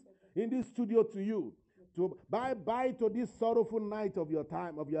in this studio to you. To bye-bye to this sorrowful night of your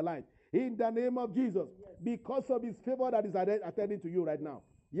time, of your life. In the name of Jesus. Because of His favor that is attending to you right now.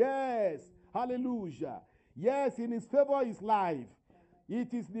 Yes. Hallelujah. Yes, in His favor is life.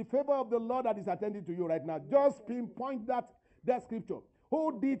 It is the favor of the Lord that is attending to you right now. Just pinpoint that scripture.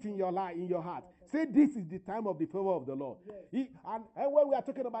 Hold it in your life, in your heart. Say, this is the time of the favor of the Lord. And when we are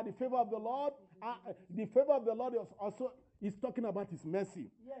talking about the favor of the Lord is talking about His mercy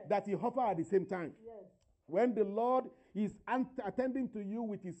that He offers at the same time. When the Lord is attending to you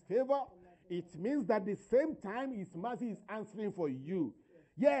with His favor, it means that the same time His mercy is answering for you.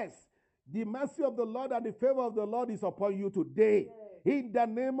 Yes, the mercy of the Lord and the favor of the Lord is upon you today. In the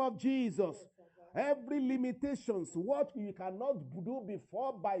name of Jesus. Every limitations, what you cannot do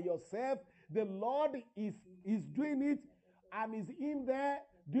before by yourself, the Lord is doing it and is in there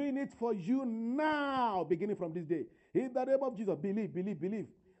doing it for you now, beginning from this day. In the name of Jesus, believe.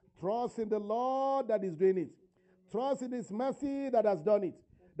 Trust in the Lord that is doing it. Trust in His mercy that has done it,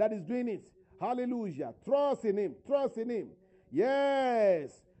 that is doing it. Hallelujah. Trust in Him.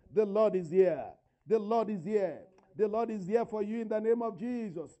 Yes, the Lord is here. The Lord is here. The Lord is here for you in the name of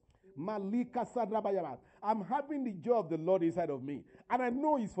Jesus. Malika Sadrabayaba. I'm having the joy of the Lord inside of me. And I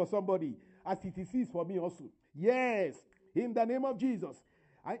know it's for somebody, as it is for me also. Yes, in the name of Jesus.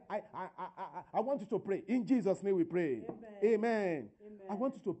 I want you to pray. In Jesus' name we pray. Amen. I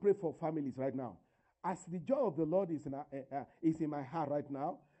want you to pray for families right now. As the joy of the Lord is in my heart right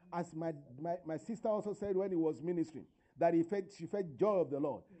now, as my sister also said when he was ministering, that she felt joy of the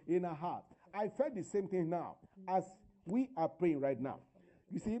Lord in her heart. I felt the same thing now as we are praying right now.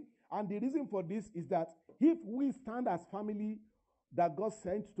 You see, and the reason for this is that if we stand as family that God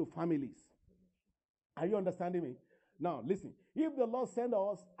sent to families, are you understanding me? Now, listen. If the Lord sent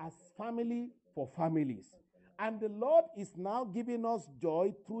us as family for families, and the Lord is now giving us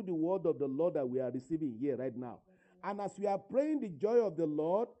joy through the word of the Lord that we are receiving here right now, and as we are praying the joy of the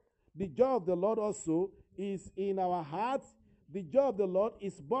Lord, The joy of the Lord also is in our hearts. The joy of the Lord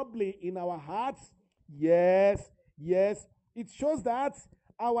is bubbling in our hearts. Yes, yes. It shows that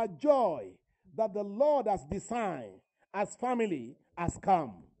our joy that the Lord has designed as family has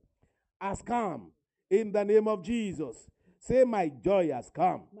come in the name of Jesus. Say, my joy has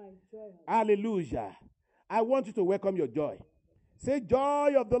come. My joy. Hallelujah. I want you to welcome your joy. Say,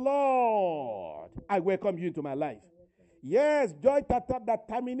 joy of the Lord. I welcome you into my life. Yes, joy that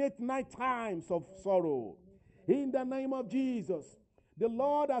terminates 9 times of sorrow. In the name of Jesus. The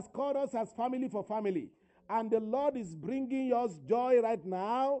Lord has called us as family for family. And the Lord is bringing us joy right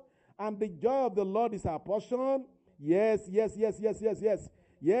now. And the joy of the Lord is our portion. Yes, yes, yes, yes, yes, yes.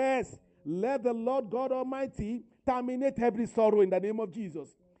 Yes, let the Lord God Almighty terminate every sorrow in the name of Jesus.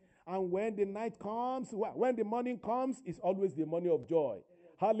 And when the night comes, when the morning comes, it's always the morning of joy.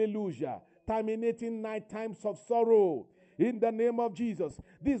 Hallelujah. Terminating 9 times of sorrow in the name of Jesus.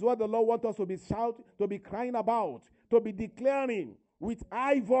 This is what the Lord wants us to be shouting, to be crying about, to be declaring with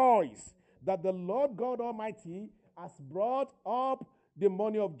high voice that the Lord God Almighty has brought up the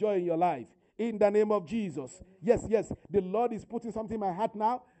morning of joy in your life. In the name of Jesus. Yes, yes. The Lord is putting something in my heart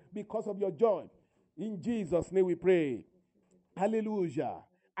now because of your joy. In Jesus' name we pray. Hallelujah.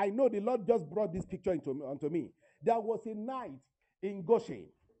 I know the Lord just brought this picture onto me. There was a night in Goshen.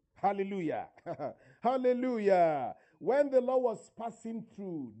 Hallelujah. Hallelujah. When the Lord was passing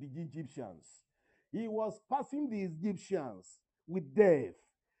through the Egyptians, he was passing the Egyptians with death.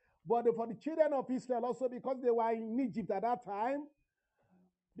 But for the children of Israel also, because they were in Egypt at that time,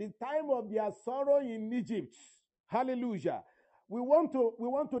 the time of their sorrow in Egypt. Hallelujah. We want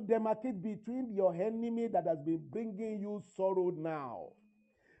to demarcate between your enemy that has been bringing you sorrow now.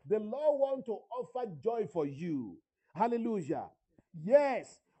 The Lord wants to offer joy for you. Hallelujah.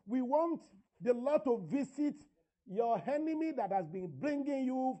 Yes, we want the Lord to visit your enemy that has been bringing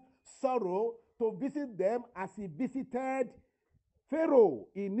you sorrow, to visit them as he visited Pharaoh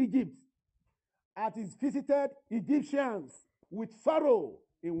in Egypt, as he visited Egyptians with sorrow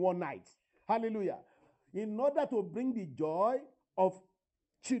in one night. Hallelujah. In order to bring the joy of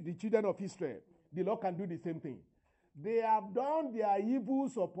the children of Israel, the Lord can do the same thing. They have done their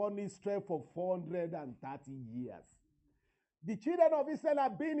evils upon Israel for 430 years. The children of Israel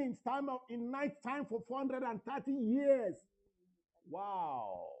have been in night time for 430 years.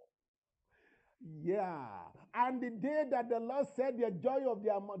 Wow. Yeah. And the day that the Lord said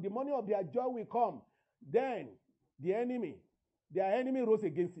the money of their joy will come, then their enemy rose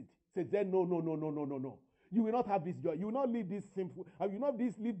against it. Said, then no, no, no, no, no, no, no. You will not have this joy. You will not live this sinful, you will not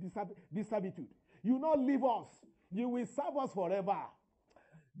live this servitude. You will not leave us. You will serve us forever.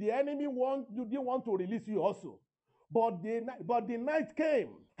 The enemy didn't want to release you also. But the night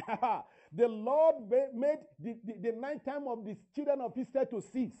came. The Lord made the night time of the children of Israel to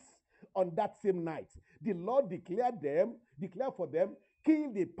cease on that same night. The Lord declared for them,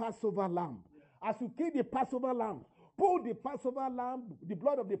 kill the Passover lamb. As you kill the Passover lamb, put the Passover lamb, the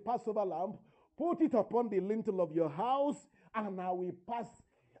blood of the Passover lamb, put it upon the lintel of your house, and I will pass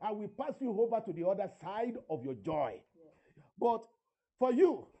you over to the other side of your joy. But for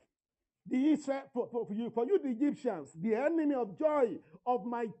you, for you, the Egyptians, the enemy of joy of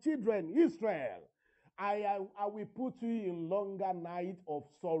my children, Israel, I will put you in longer night of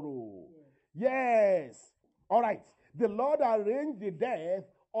sorrow. Yes. All right. The Lord arranged the death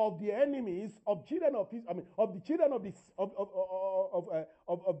of the enemies of children of of the children of the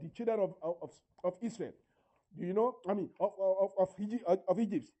children of Israel. Do you know? Of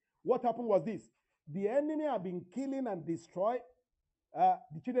Egypt. What happened was this: the enemy have been killing and destroying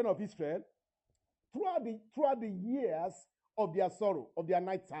the children of Israel throughout the years of their sorrow, of their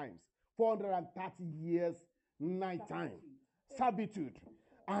night times. 430 years night time. Servitude.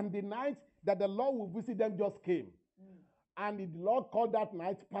 And the night that the Lord will visit them just came. And the Lord called that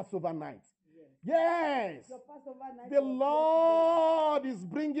night Passover night. Yes. The Lord is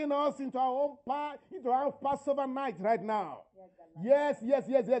bringing us into our Passover night right now. Yes, yes,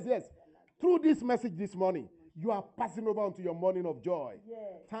 yes, yes, yes. Through this message this morning, you are passing over into your morning of joy.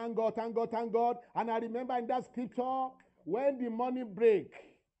 Thank God, thank God, thank God. And I remember in that scripture, when the morning break,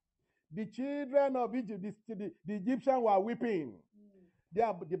 the children of Egypt, the Egyptians were weeping.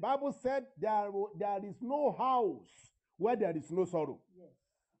 The Bible said there is no house where there is no sorrow.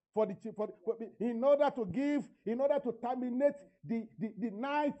 In order to terminate the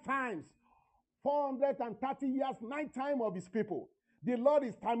 9 times, 430 years, 9 times of his people, the Lord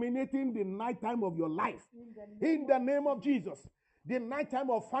is terminating the night time of your life. In the name of Jesus. The night time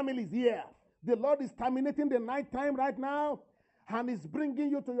of families here. The Lord is terminating the night time right now, and is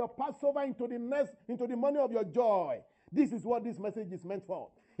bringing you to your Passover into the morning of your joy. This is what this message is meant for.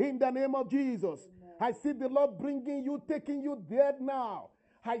 In the name of Jesus. I see the Lord bringing you, taking you there now.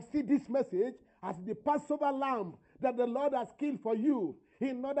 I see this message as the Passover lamb that the Lord has killed for you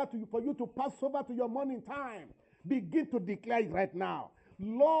in order for you to pass over to your morning time. Begin to declare it right now.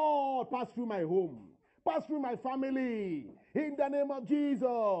 Lord, pass through my home. Pass through my family. In the name of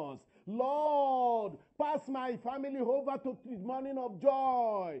Jesus. Lord, pass my family over to the morning of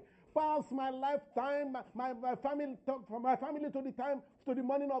joy. Pass my lifetime, my family from my family to the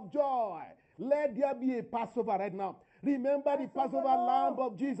morning of joy. Let there be a Passover right now. Remember the Passover lamb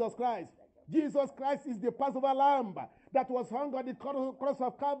of Jesus Christ. Jesus Christ is the Passover lamb that was hung on the cross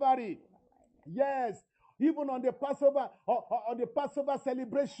of Calvary. Yes. Even on the Passover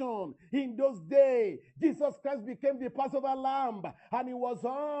celebration, in those days, Jesus Christ became the Passover lamb, and he was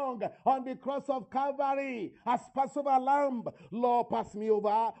hung on the cross of Calvary as Passover lamb. Lord, pass me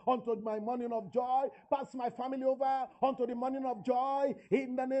over unto my morning of joy. Pass my family over unto the morning of joy.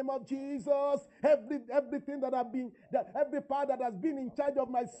 In the name of Jesus, everything that every power that has been in charge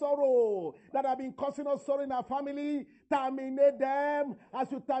of my sorrow, that have been causing us sorrow in our family, terminate them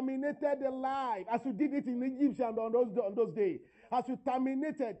as you terminated the life, as you did it in Egypt on those days, as you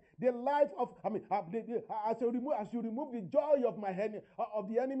terminated the life of, as you remove the joy of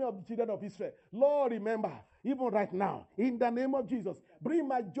the enemy of the children of Israel. Lord, remember, even right now, in the name of Jesus, bring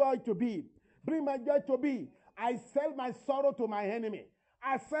my joy to be. Bring my joy to be. I sell my sorrow to my enemy.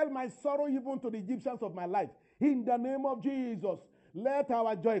 I sell my sorrow even to the Egyptians of my life. In the name of Jesus, let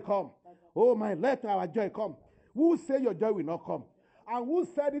our joy come. Oh my, let our joy come. Who say your joy will not come? And who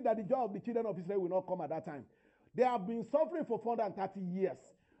said it that the joy of the children of Israel will not come at that time? They have been suffering for 430 years.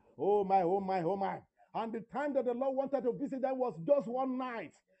 Oh my, oh my, oh my. And the time that the Lord wanted to visit them was just one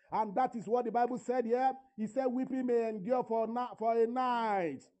night. And that is what the Bible said here. He said, weeping may endure for a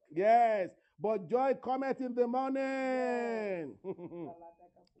night. Yes. But joy cometh in the morning.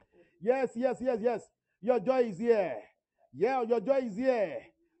 Yes. Your joy is here. Yeah, your joy is here.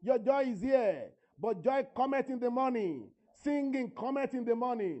 Your joy is here. But joy cometh in the morning. Singing cometh in the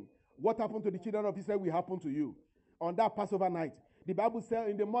morning. What happened to the children of Israel will happen to you on that Passover night. The Bible said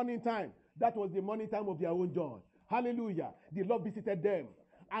in the morning time, that was the morning time of their own joy. Hallelujah. The Lord visited them.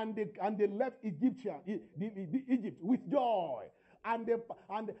 And they left Egypt with joy. And the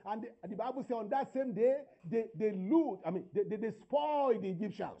Bible says on that same day, they spoiled the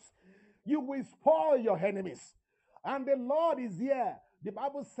Egyptians. You will spoil your enemies. And the Lord is here. The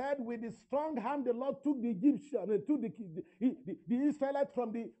Bible said, with the strong hand, the Lord took the Egyptians, took the Israelites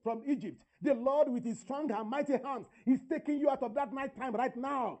from Egypt. The Lord, with his strong and mighty hands, is taking you out of that night time right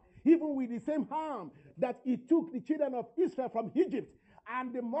now. Even with the same hand that he took the children of Israel from Egypt.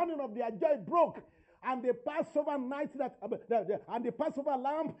 And the morning of their joy broke. And the Passover night and the Passover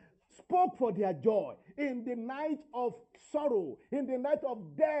lamb spoke for their joy in the night of sorrow, in the night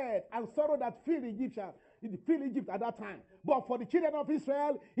of death and sorrow that filled Egypt at that time. But for the children of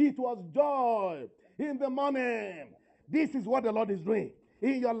Israel, it was joy in the morning. This is what the Lord is doing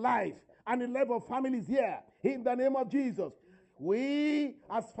in your life and in the life of families here. In the name of Jesus, we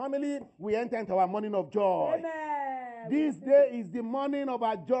as family, we enter into our morning of joy. Amen. This day is the morning of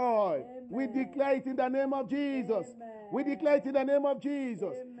our joy. Amen. We declare it in the name of Jesus. Amen. We declare it in the name of Jesus.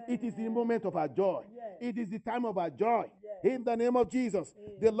 Amen. It is the moment of our joy. Yes. It is the time of our joy. Yes. In the name of Jesus.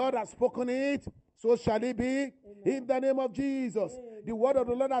 Amen. The Lord has spoken it, so shall it be. Amen. In the name of Jesus. Amen. The word of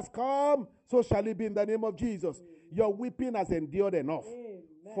the Lord has come, so shall it be in the name of Jesus. Amen. Your weeping has endured enough. Amen.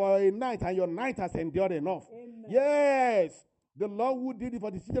 For a night, and your night has endured enough. Amen. Yes. The Lord who did it for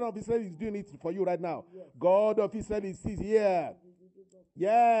the children of Israel is doing it for you right now. Yes. God of Israel is here.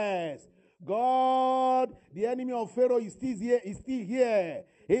 Yes. God, the enemy of Pharaoh is still here.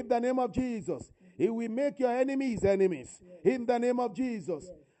 In the name of Jesus. He will make your enemy his enemies. Yes. In the name of Jesus.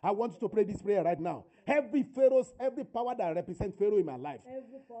 Yes. I want you to pray this prayer right now. Every power that represents Pharaoh in my life,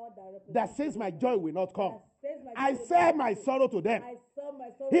 that says my joy will not come, I sell my sorrow to them.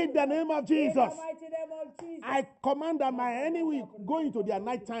 In the name of Jesus. I command that my enemy will go into their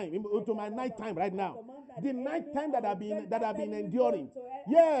night time, into my night time right now. The night time that I've been enduring.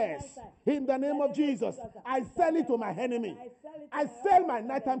 Yes. In the name of Jesus. I sell it to my enemy. I sell my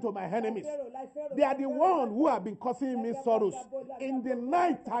night time to my enemies. They are the ones who have been causing me sorrows in the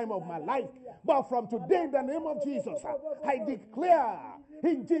night time of my life. But from today, in the name of Jesus, I declare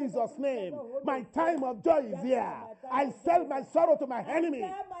in Jesus' name, my time of joy is here. I sell my sorrow to my enemy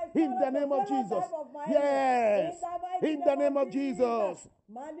in the name of Jesus. Yes, in the name of Jesus.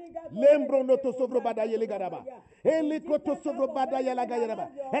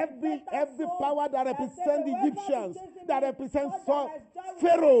 Every power that represents the Egyptians, that represents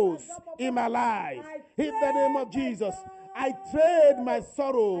Pharaohs in my life, in the name of Jesus, I trade my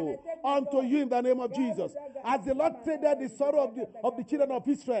sorrow unto you in the name of Jesus. As the Lord traded the sorrow of the children of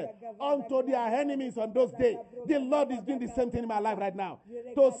Israel unto their enemies on those days, the Lord is doing the same thing in my life right now.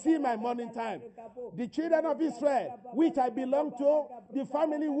 To see my morning time. The children of Israel, which I belong to, the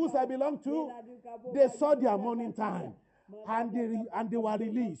family whose I belong to, they saw their morning time. And they were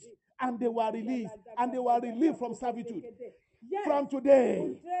released. And they were released. And they were relieved from servitude. From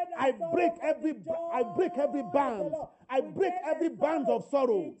today, I break every band. I break every band of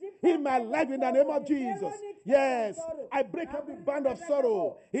sorrow in my life in the name of Jesus. Yes, I break every band of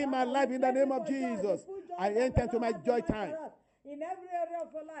sorrow in my life in the name of Jesus. I enter into my joy time. In every area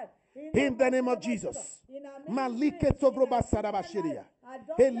of your life. In the name of Jesus. Malike Sovroba Sarabashiria.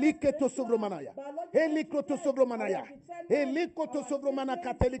 Elike to Sovromanaya. Eliko to Sovromanaya. Eliko to Sovromana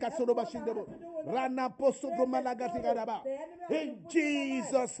Katolika Sorobashindebo. Rana Posovromana Gatigadaba. In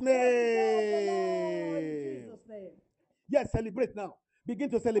Jesus' name. Yes, celebrate now. Begin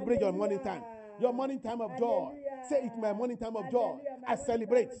to celebrate your morning time. Your morning time of joy. Say it's my morning time of joy. I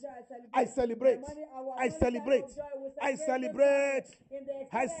celebrate. I celebrate. I celebrate. I celebrate.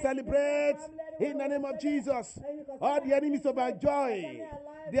 I celebrate in the name of Jesus. All the enemies of my joy,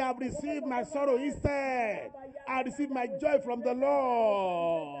 they have received my sorrow instead. I receive my joy from the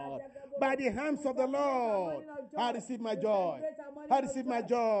Lord. By the hands of the Lord, I receive my joy. I receive my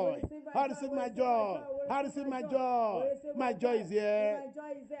joy. I receive my joy. I receive my joy. My joy is here.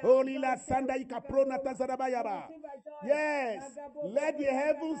 Holy la sanda ikaprona tazarabayaba. Yes. Let the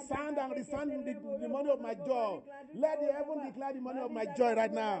heavens sound and resound the money of my joy. Let the heaven declare the money of my joy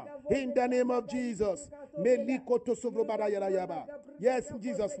right now. In the name of Jesus. Yes, in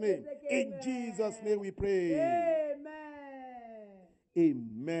Jesus' name. In Jesus' name we pray.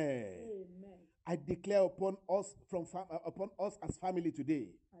 Amen. I declare upon us upon us as family today.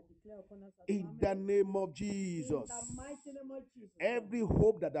 In the name of Jesus. Every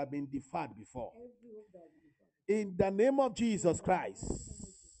hope that has been deferred before. In the name of Jesus Christ.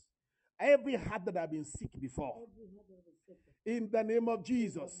 Every heart that has been sick before. In the name of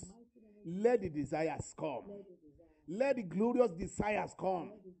Jesus. Let the desires come. Let the glorious desires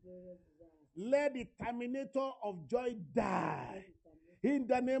come. Let the terminator of joy die. In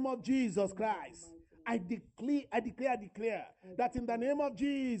the name of Jesus Christ. I declare that in the name of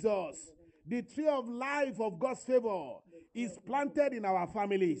Jesus, the tree of life of God's favor is planted in our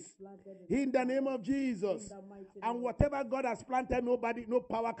families. In the name of Jesus. And whatever God has planted, no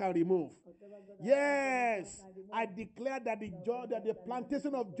power can remove. Yes, I declare that the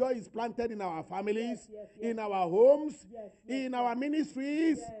plantation of joy is planted in our families, in our homes, in our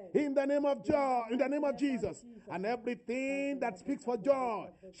ministries, in the name of joy, in the name of Jesus. And everything that speaks for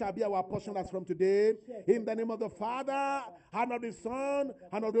joy shall be our portion as from today. In the name of the Father, and of the Son,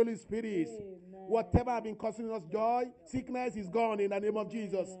 and of the Holy Spirit. Whatever has been causing us joy, sickness is gone in the name of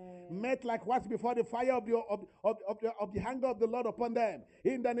Jesus. Met like wax before the fire of the anger of the Lord upon them.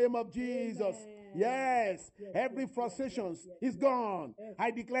 In the name of Jesus. Yes, every frustration is gone.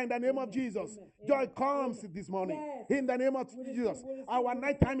 I declare in the name of Jesus, joy comes this morning. In the name of Jesus, our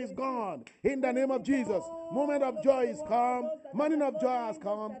night time is gone. In the name of Jesus, moment of joy is come. Morning of joy has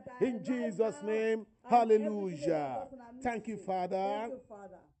come. In Jesus' name, hallelujah. Thank you, Father.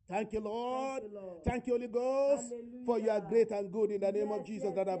 Thank you, Lord. Thank you, Holy Ghost, for you are great and good in the name of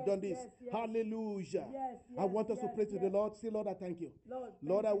Jesus that I've done this. Hallelujah. I want us to pray to the Lord. Say, Lord, I thank you.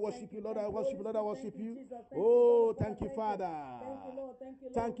 Lord, I worship you. Lord, I worship you. Lord, I worship you. Oh, thank you, Father.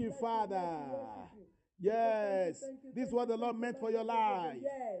 Thank you, Father. Yes, this is what the Lord meant for your life.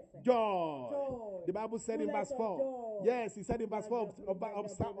 Joy. The Bible said in verse 4. Yes, he said in verse 4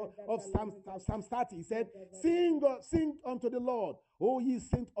 of Psalm 30, he said, sing unto the Lord, O ye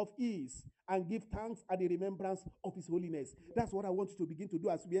saints of ease, and give thanks at the remembrance of his holiness. That's what I want you to begin to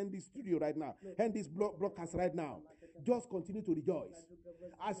do as we end this studio right now, end this broadcast right now. Just continue to rejoice.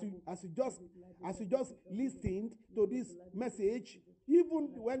 As you just listened to this message, even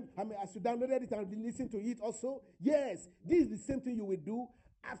when as you downloaded it and listened to it also, yes, this is the same thing you will do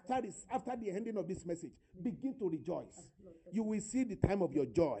after the ending of this message. Begin to rejoice. You will see the time of your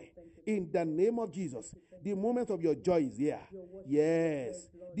joy. In the name of Jesus, the moment of your joy is here. Yes,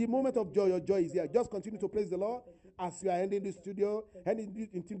 the moment of joy, your joy is here. Just continue to praise the Lord as you are ending the studio,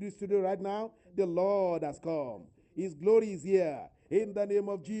 into the studio right now. The Lord has come. His glory is here. In the name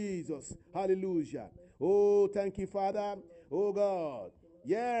of Jesus. Hallelujah. Oh, thank you, Father. Oh, God.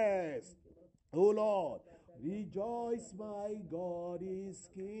 Yes. Oh, Lord. Rejoice, my God is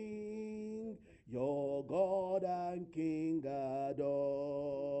King. Your God and King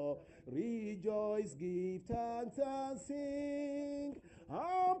adore. Rejoice, give thanks and sing,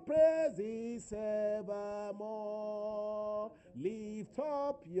 and praise His evermore. Lift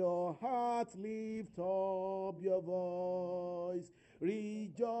up your heart, lift up your voice.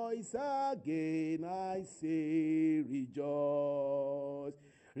 Rejoice again, I say rejoice.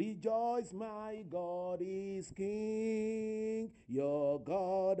 Rejoice, my God is King, your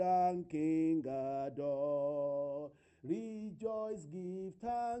God and King adore. Rejoice, give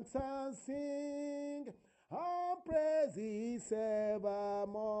thanks and sing, our praises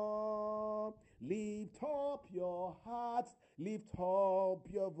evermore. Lift up your hearts, lift up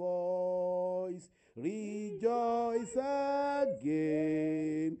your voice. Rejoice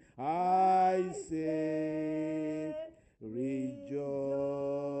again, I say, rejoice.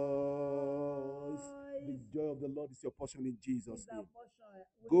 The joy of the Lord is your portion in Jesus' name.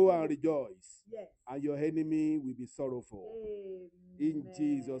 Go and rejoice. Yes. And your enemy will be sorrowful. Amen. In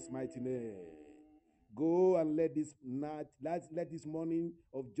Jesus' mighty name. Go and let this night, let this morning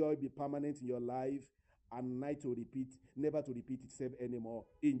of joy be permanent in your life, and night to repeat, never to repeat itself anymore.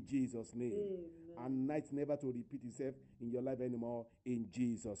 In Jesus' name. Amen. And night never to repeat itself in your life anymore. In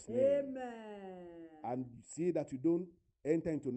Jesus' name. Amen. And see that you don't enter into